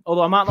come on.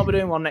 Although I might not be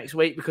doing one next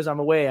week because I'm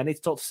away. I need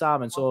to talk to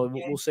Simon, so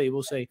we'll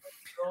see.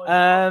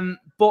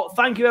 But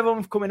thank you,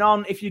 everyone, for coming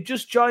on. If you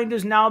just joined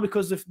us now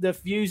because the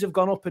views have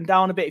gone up and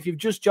down a bit, if you've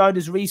just joined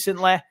us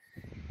recently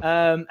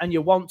and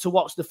you want to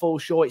watch the full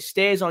show, it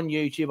stays on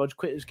YouTube. I'll just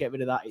quickly get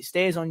rid of that. It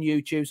stays on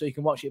YouTube, so you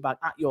can watch it back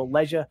at your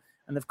leisure.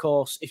 And, of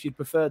course, if you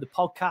prefer the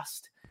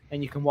podcast,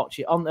 then you can watch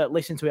it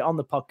listen to it on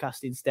the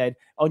podcast instead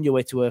on your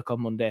way to work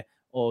on Monday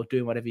or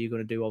doing whatever you're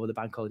going to do over the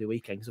bank holiday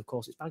weekend. Because, of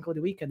course, it's bank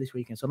holiday weekend this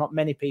weekend, so not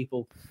many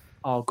people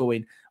are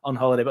going on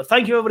holiday. But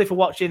thank you, everybody, for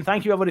watching.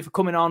 Thank you, everybody, for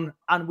coming on.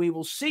 And we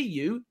will see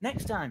you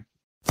next time.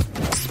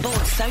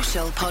 Sports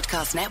Social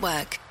Podcast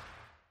Network.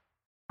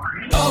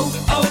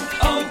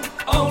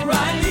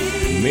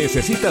 O'Reilly.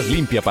 ¿Necesitas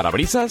limpia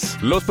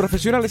parabrisas? Los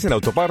profesionales en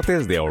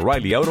autopartes de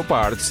O'Reilly Auto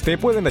Parts te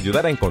pueden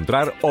ayudar a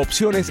encontrar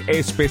opciones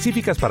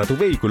específicas para tu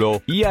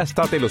vehículo y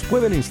hasta te los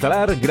pueden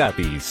instalar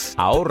gratis.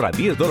 Ahorra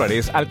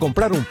 $10 al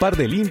comprar un par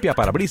de limpia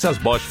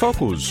parabrisas Bosch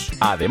Focus.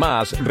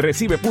 Además,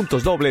 recibe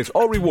puntos dobles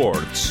o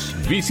rewards.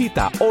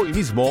 Visita hoy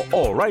mismo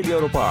O'Reilly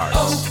Auto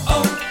Parts.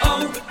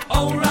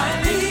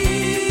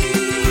 O'Reilly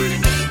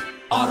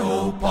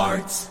Auto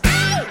Parts.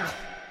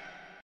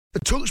 The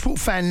TalkSport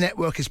Fan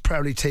Network is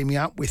proudly teaming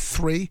up with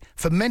 3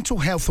 for Mental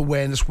Health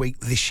Awareness Week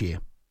this year.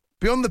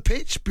 Beyond the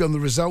pitch, beyond the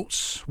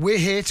results, we're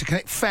here to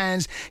connect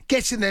fans,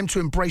 getting them to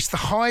embrace the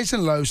highs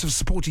and lows of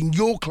supporting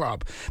your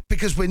club,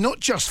 because we're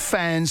not just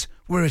fans,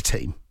 we're a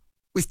team.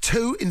 With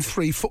 2 in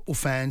 3 football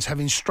fans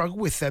having struggled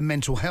with their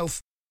mental health,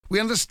 we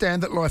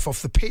understand that life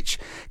off the pitch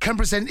can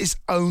present its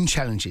own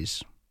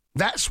challenges.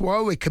 That's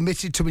why we're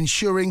committed to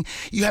ensuring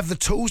you have the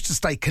tools to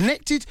stay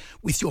connected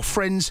with your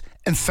friends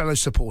and fellow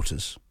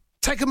supporters.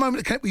 Take a moment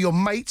to connect with your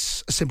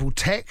mates. A simple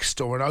text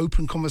or an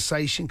open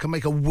conversation can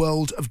make a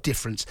world of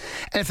difference.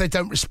 And if they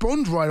don't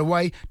respond right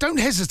away,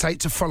 don't hesitate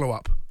to follow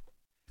up.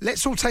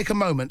 Let's all take a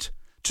moment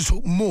to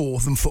talk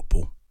more than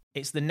football.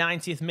 It's the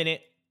 90th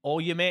minute.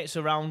 All your mates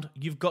around.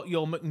 You've got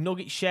your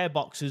McNugget share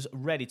boxes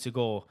ready to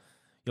go.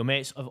 Your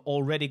mates have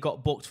already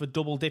got booked for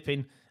double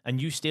dipping, and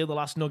you steal the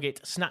last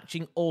nugget,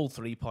 snatching all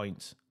 3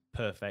 points.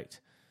 Perfect.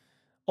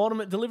 Order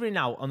McDelivery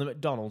now on the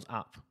McDonald's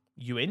app.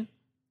 You in?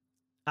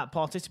 At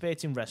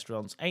participating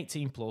restaurants,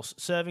 18 plus,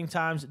 serving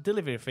times,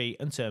 delivery fee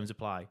and terms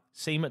apply.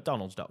 See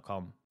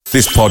mcdonalds.com.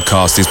 This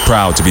podcast is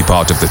proud to be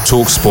part of the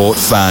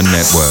TalkSport Fan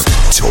Network.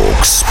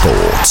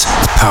 TalkSport.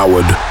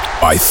 Powered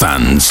by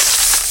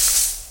fans.